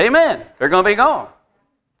 Amen. They're going to be gone.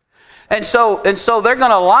 And so they're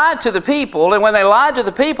going to lie to the people, and when they lie to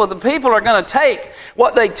the people are going to take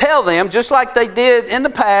what they tell them, just like they did in the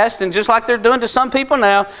past, and just like they're doing to some people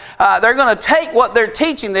now. They're going to take what they're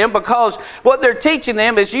teaching them, because what they're teaching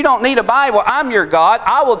them is, you don't need a Bible. I'm your God.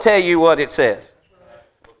 I will tell you what it says.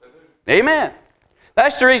 Amen.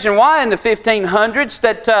 That's the reason why in the 1500s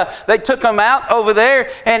that they took them out over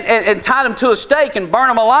there and tied them to a stake and burned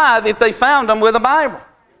them alive if they found them with a Bible.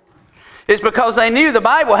 It's because they knew the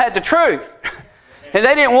Bible had the truth. And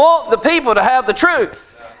they didn't want the people to have the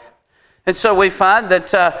truth. And so we find that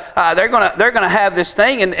they're going to have this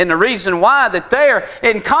thing. And the reason why that they're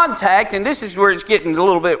in contact, and this is where it's getting a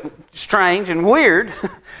little bit strange and weird,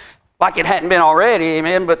 like it hadn't been already,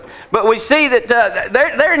 amen. But we see that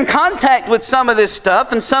they're in contact with some of this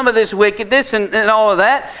stuff and some of this wickedness and all of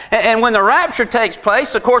that. And when the rapture takes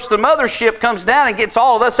place, of course, the mothership comes down and gets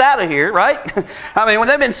all of us out of here, right? I mean,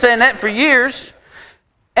 they've been saying that for years.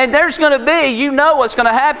 And there's going to be, you know what's going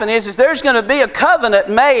to happen is there's going to be a covenant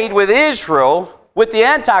made with Israel, with the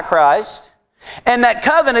Antichrist. And that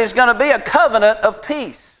covenant is going to be a covenant of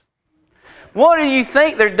peace. What do you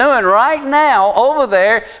think they're doing right now over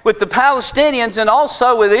there with the Palestinians and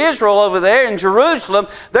also with Israel over there in Jerusalem?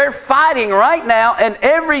 They're fighting right now, and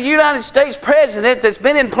every United States president that's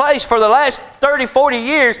been in place for the last 30, 40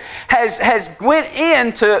 years has went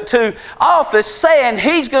into office saying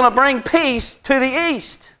he's going to bring peace to the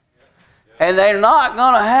East. And they're not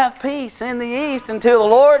going to have peace in the East until the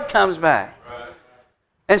Lord comes back.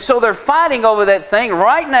 And so they're fighting over that thing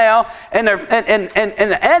right now, and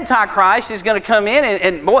the Antichrist is going to come in,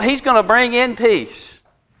 and boy, he's going to bring in peace.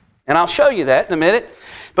 And I'll show you that in a minute.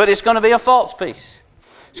 But it's going to be a false peace.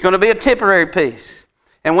 It's going to be a temporary peace.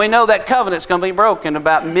 And we know that covenant's going to be broken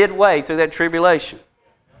about midway through that tribulation.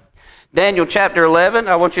 Daniel chapter 11,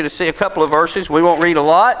 I want you to see a couple of verses. We won't read a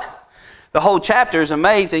lot. The whole chapter is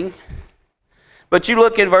amazing. But you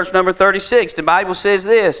look at verse number 36. The Bible says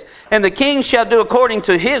this, "And the king shall do according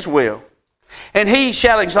to his will, and he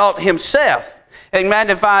shall exalt himself and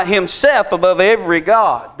magnify himself above every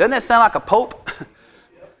god." Doesn't that sound like a pope?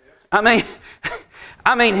 I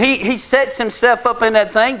mean, he sets himself up in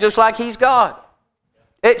that thing just like he's God.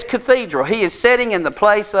 It's cathedral. He is sitting in the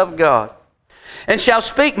place of God. "And shall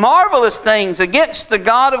speak marvelous things against the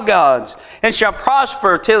God of gods, and shall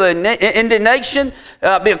prosper till the indignation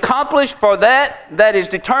be accomplished, for that is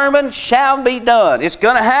determined shall be done." It's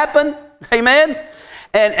going to happen, amen.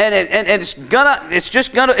 And it's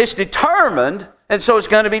determined, and so it's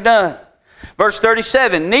going to be done. Verse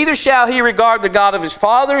 37, "Neither shall he regard the God of his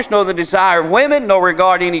fathers, nor the desire of women, nor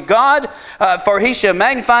regard any God, for he shall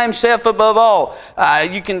magnify himself above all."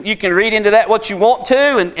 You can read into that what you want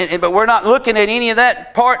to, but we're not looking at any of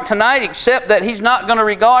that part tonight, except that he's not going to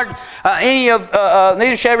regard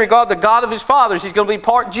neither shall he regard the God of his fathers. He's going to be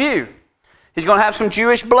part Jew. He's going to have some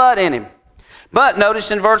Jewish blood in him. But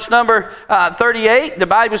notice in verse number 38, the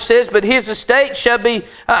Bible says, "But his estate shall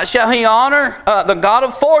he honor the God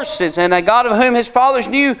of forces, and a God of whom his fathers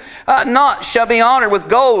knew not shall be honored with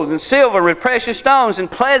gold and silver, with precious stones and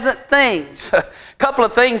pleasant things." A couple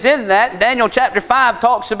of things in that. Daniel chapter 5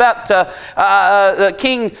 talks about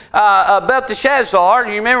King Belteshazzar.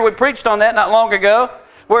 You remember we preached on that not long ago,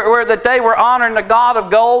 where that they were honoring the God of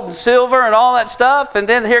gold and silver and all that stuff. And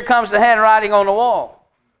then here comes the handwriting on the wall.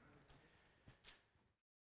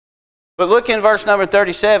 But look in verse number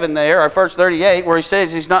 37 there, or verse 38, where he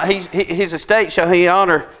says his estate shall he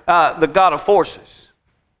honor the God of forces.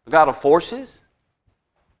 The God of forces?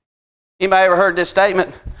 Anybody ever heard this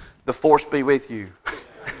statement? The force be with you.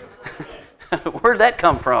 Where'd that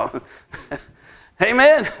come from?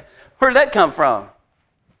 Amen? Where'd that come from?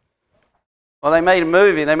 Well, they made a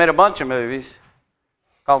movie. They made a bunch of movies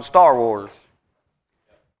called Star Wars.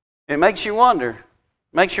 It makes you wonder.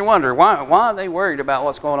 Why are they worried about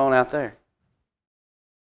what's going on out there?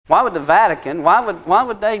 Why would the Vatican, why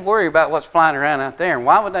would they worry about what's flying around out there? And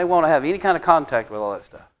why would they want to have any kind of contact with all that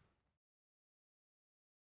stuff?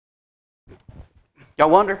 Y'all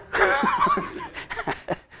wonder?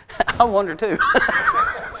 I wonder too.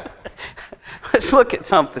 Let's look at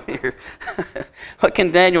something here. Look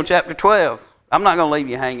in Daniel chapter 12. I'm not going to leave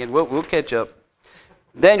you hanging. We'll catch up.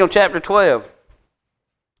 Daniel chapter 12.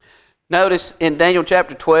 Notice in Daniel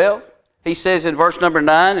chapter 12, he says in verse number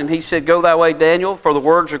 9, and he said, "Go thy way, Daniel, for the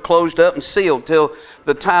words are closed up and sealed till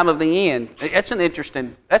the time of the end." That's an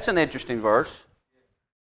interesting verse.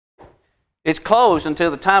 It's closed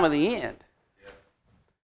until the time of the end.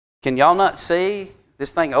 Can y'all not see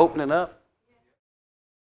this thing opening up?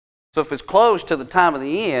 So if it's closed to the time of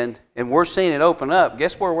the end and we're seeing it open up,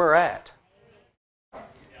 guess where we're at?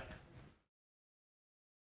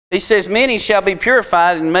 He says, "Many shall be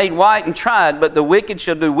purified and made white and tried, but the wicked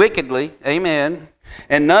shall do wickedly." Amen.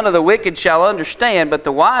 "And none of the wicked shall understand, but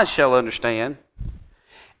the wise shall understand."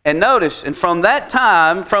 And notice, "And from that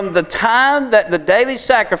time, from the time that the daily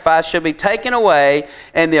sacrifice shall be taken away,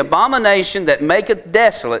 and the abomination that maketh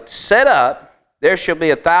desolate set up, there shall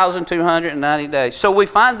be 1,290 days." So we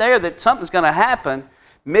find there that something's going to happen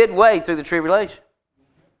midway through the tribulation,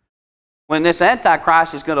 when this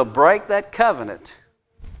Antichrist is going to break that covenant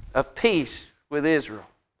of peace with Israel.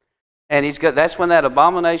 And that's when that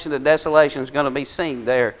abomination of desolation is going to be seen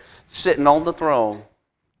there, sitting on the throne,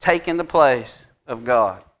 taking the place of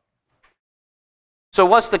God. So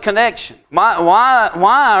what's the connection? Why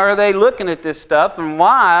are they looking at this stuff, and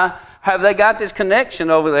why have they got this connection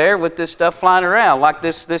over there with this stuff flying around, like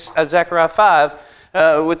this Zechariah 5,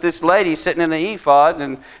 with this lady sitting in the ephod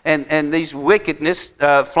and these wickedness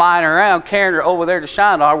flying around, carrying her over there to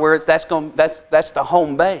Shinar, where that's the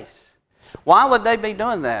home base. Why would they be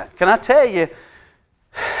doing that? Can I tell you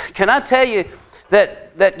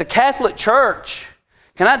that the Catholic Church,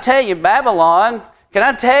 can I tell you Babylon, can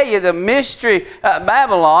I tell you the mystery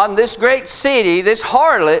Babylon, this great city, this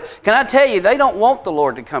harlot, can I tell you they don't want the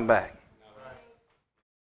Lord to come back.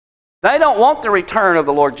 They don't want the return of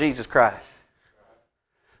the Lord Jesus Christ.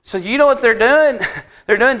 So you know what they're doing?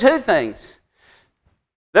 They're doing two things.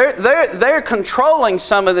 They're controlling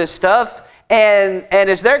some of this stuff, and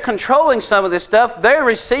as they're controlling some of this stuff, they're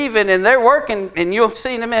receiving and they're working, and you'll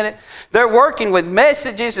see in a minute, they're working with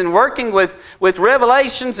messages and working with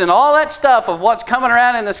revelations and all that stuff of what's coming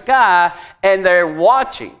around in the sky, and they're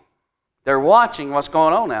watching. They're watching what's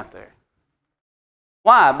going on out there.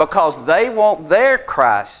 Why? Because they want their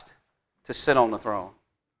Christ to sit on the throne.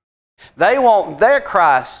 They want their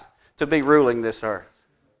Christ to be ruling this earth.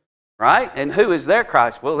 Right? And who is their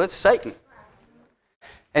Christ? Well, it's Satan.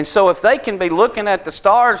 And so if they can be looking at the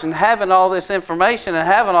stars and having all this information and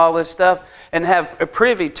having all this stuff and have a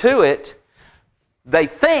privy to it, they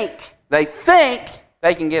think they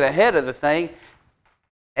can get ahead of the thing.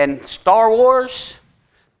 And Star Wars,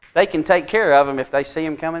 they can take care of them if they see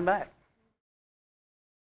him coming back.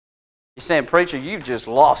 You're saying, "Preacher, you've just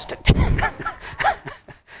lost it."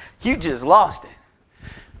 You just lost it.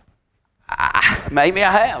 Maybe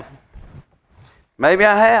I have. Maybe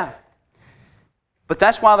I have. But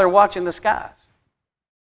that's why they're watching the skies.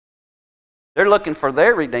 They're looking for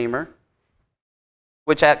their Redeemer,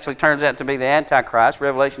 which actually turns out to be the Antichrist,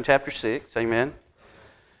 Revelation chapter 6. Amen.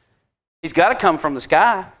 He's got to come from the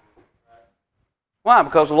sky. Why?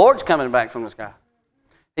 Because the Lord's coming back from the sky.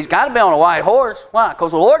 He's got to be on a white horse. Why?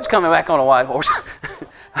 Because the Lord's coming back on a white horse.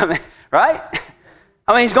 I mean, right?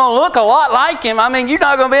 I mean, he's going to look a lot like him. I mean, you're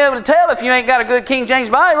not going to be able to tell if you ain't got a good King James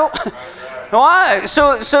Bible. Why?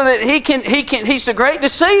 So that he's a great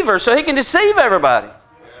deceiver, so he can deceive everybody.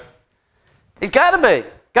 He's got to be.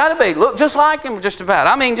 Got to be. Look just like him just about.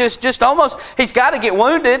 I mean, just almost, he's got to get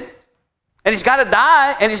wounded, and he's got to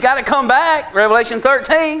die, and he's got to come back. Revelation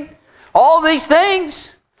 13. All these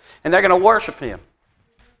things, and they're going to worship him.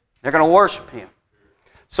 They're going to worship him.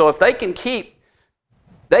 So if they can keep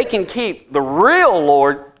the real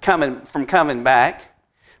Lord from coming back,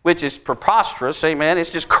 which is preposterous, amen. It's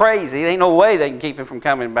just crazy. There ain't no way they can keep him from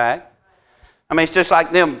coming back. I mean, it's just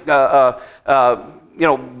like them,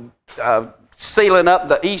 sealing up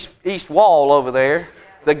the east wall over there,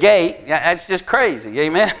 the gate. It's just crazy,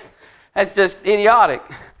 amen. That's just idiotic.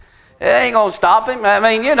 It ain't going to stop him. I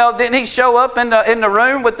mean, you know, didn't he show up in the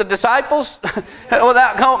room with the disciples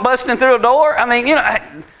without busting through a door? I mean, you know,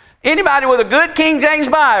 anybody with a good King James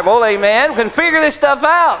Bible, amen, can figure this stuff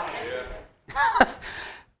out. Yeah.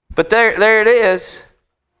 But there it is.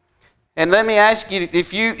 And let me ask you,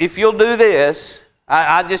 if you'll do this,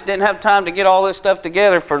 I just didn't have time to get all this stuff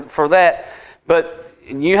together for that. But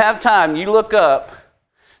you have time. You look up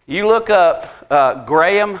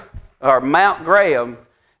Graham or Mount Graham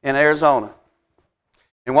in Arizona.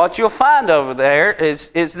 And what you'll find over there is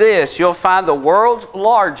this. You'll find the world's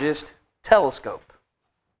largest telescope.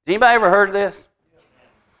 Has anybody ever heard of this?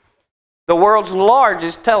 The world's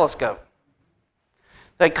largest telescope.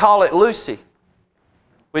 They call it Lucy,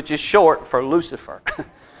 which is short for Lucifer.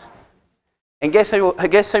 And guess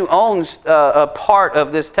who owns a part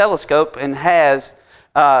of this telescope and has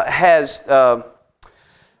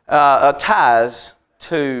ties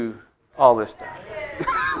to all this stuff?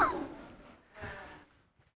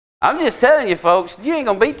 I'm just telling you, folks, you ain't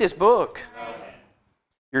going to beat this book.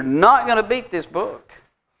 You're not going to beat this book.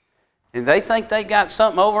 And they think they got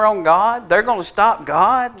something over on God. They're going to stop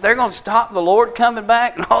God. They're going to stop the Lord coming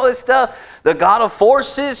back and all this stuff. The God of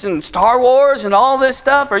forces and Star Wars and all this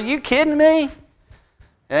stuff. Are you kidding me?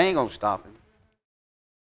 They ain't going to stop him.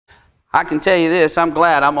 I can tell you this. I'm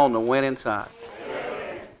glad I'm on the winning side.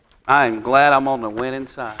 I am glad I'm on the winning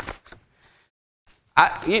side.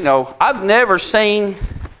 I've never seen,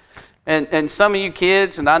 and some of you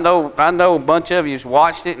kids, and I know a bunch of you's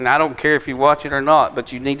watched it, and I don't care if you watch it or not,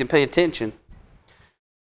 but you need to pay attention.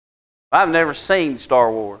 I've never seen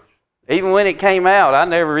Star Wars. Even when it came out, I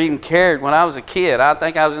never even cared when I was a kid. I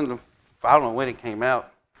think I was I don't know when it came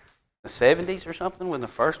out, the 70s or something, when the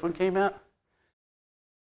first one came out.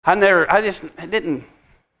 It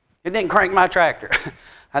didn't crank my tractor.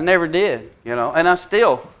 I never did, and I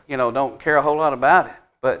still, don't care a whole lot about it.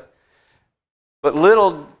 But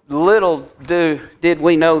little did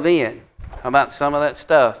we know then about some of that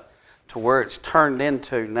stuff to where it's turned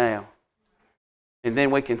into now. And then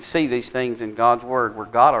we can see these things in God's Word where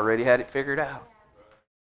God already had it figured out.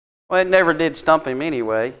 Well, it never did stump him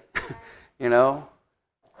anyway, But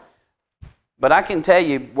I can tell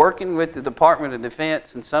you, working with the Department of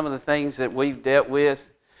Defense and some of the things that we've dealt with,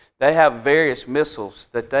 they have various missiles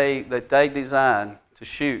that they design to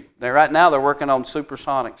shoot. Right now they're working on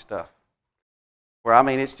supersonic stuff. Where,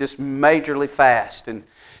 it's just majorly fast and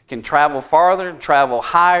can travel farther, travel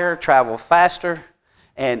higher, travel faster.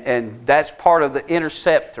 And that's part of the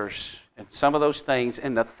interceptors and some of those things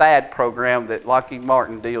in the THAAD program that Lockheed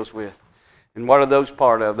Martin deals with. And what are those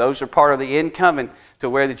part of? Those are part of the incoming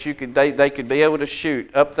to where that they could be able to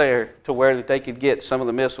shoot up there to where that they could get some of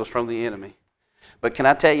the missiles from the enemy. But can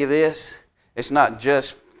I tell you this? It's not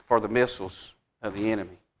just for the missiles of the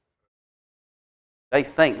enemy. They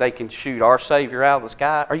think they can shoot our Savior out of the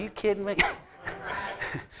sky. Are you kidding me?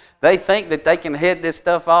 They think that they can head this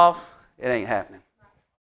stuff off. It ain't happening.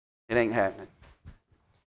 It ain't happening.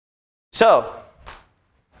 So,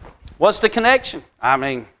 what's the connection?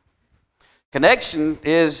 Connection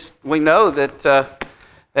is, we know that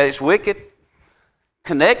it's wicked.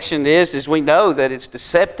 Connection is we know that it's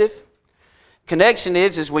deceptive. Connection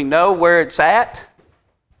is we know where it's at.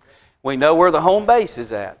 We know where the home base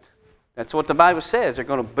is at. That's what the Bible says. They're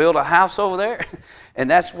going to build a house over there, and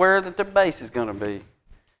that's where their base is going to be.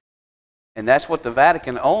 And that's what the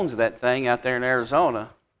Vatican owns, that thing out there in Arizona,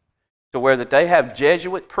 to where that they have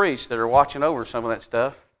Jesuit priests that are watching over some of that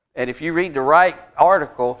stuff. And if you read the right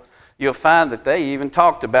article, you'll find that they even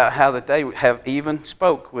talked about how that they have even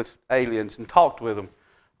spoke with aliens and talked with them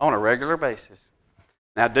on a regular basis.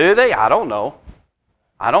 Now, do they? I don't know.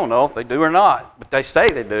 I don't know if they do or not, but they say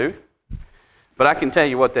they do. But I can tell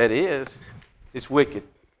you what that is. It's wicked.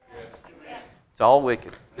 It's all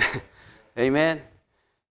wicked. Amen?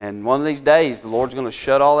 And one of these days, the Lord's going to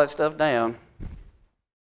shut all that stuff down,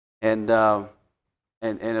 and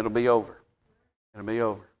it'll be over. It'll be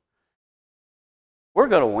over. We're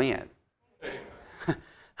going to win.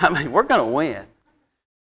 We're going to win.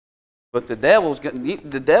 But the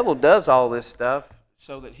devil does all this stuff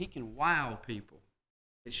so that he can wow people.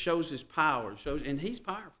 It shows his power. And he's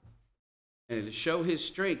powerful. And to show his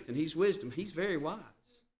strength and his wisdom, he's very wise.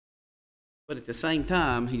 But at the same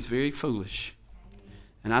time, he's very foolish.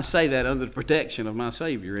 And I say that under the protection of my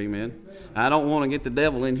Savior, amen. I don't want to get the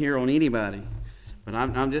devil in here on anybody. But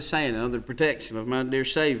I'm just saying, under the protection of my dear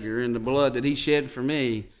Savior and the blood that he shed for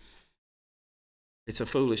me, it's a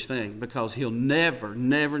foolish thing because he'll never,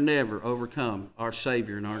 never, never overcome our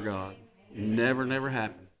Savior and our God. Never, never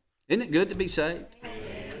happen. Isn't it good to be saved?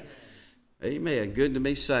 Amen. Good to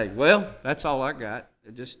be saved. Well, that's all I got.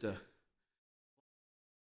 Just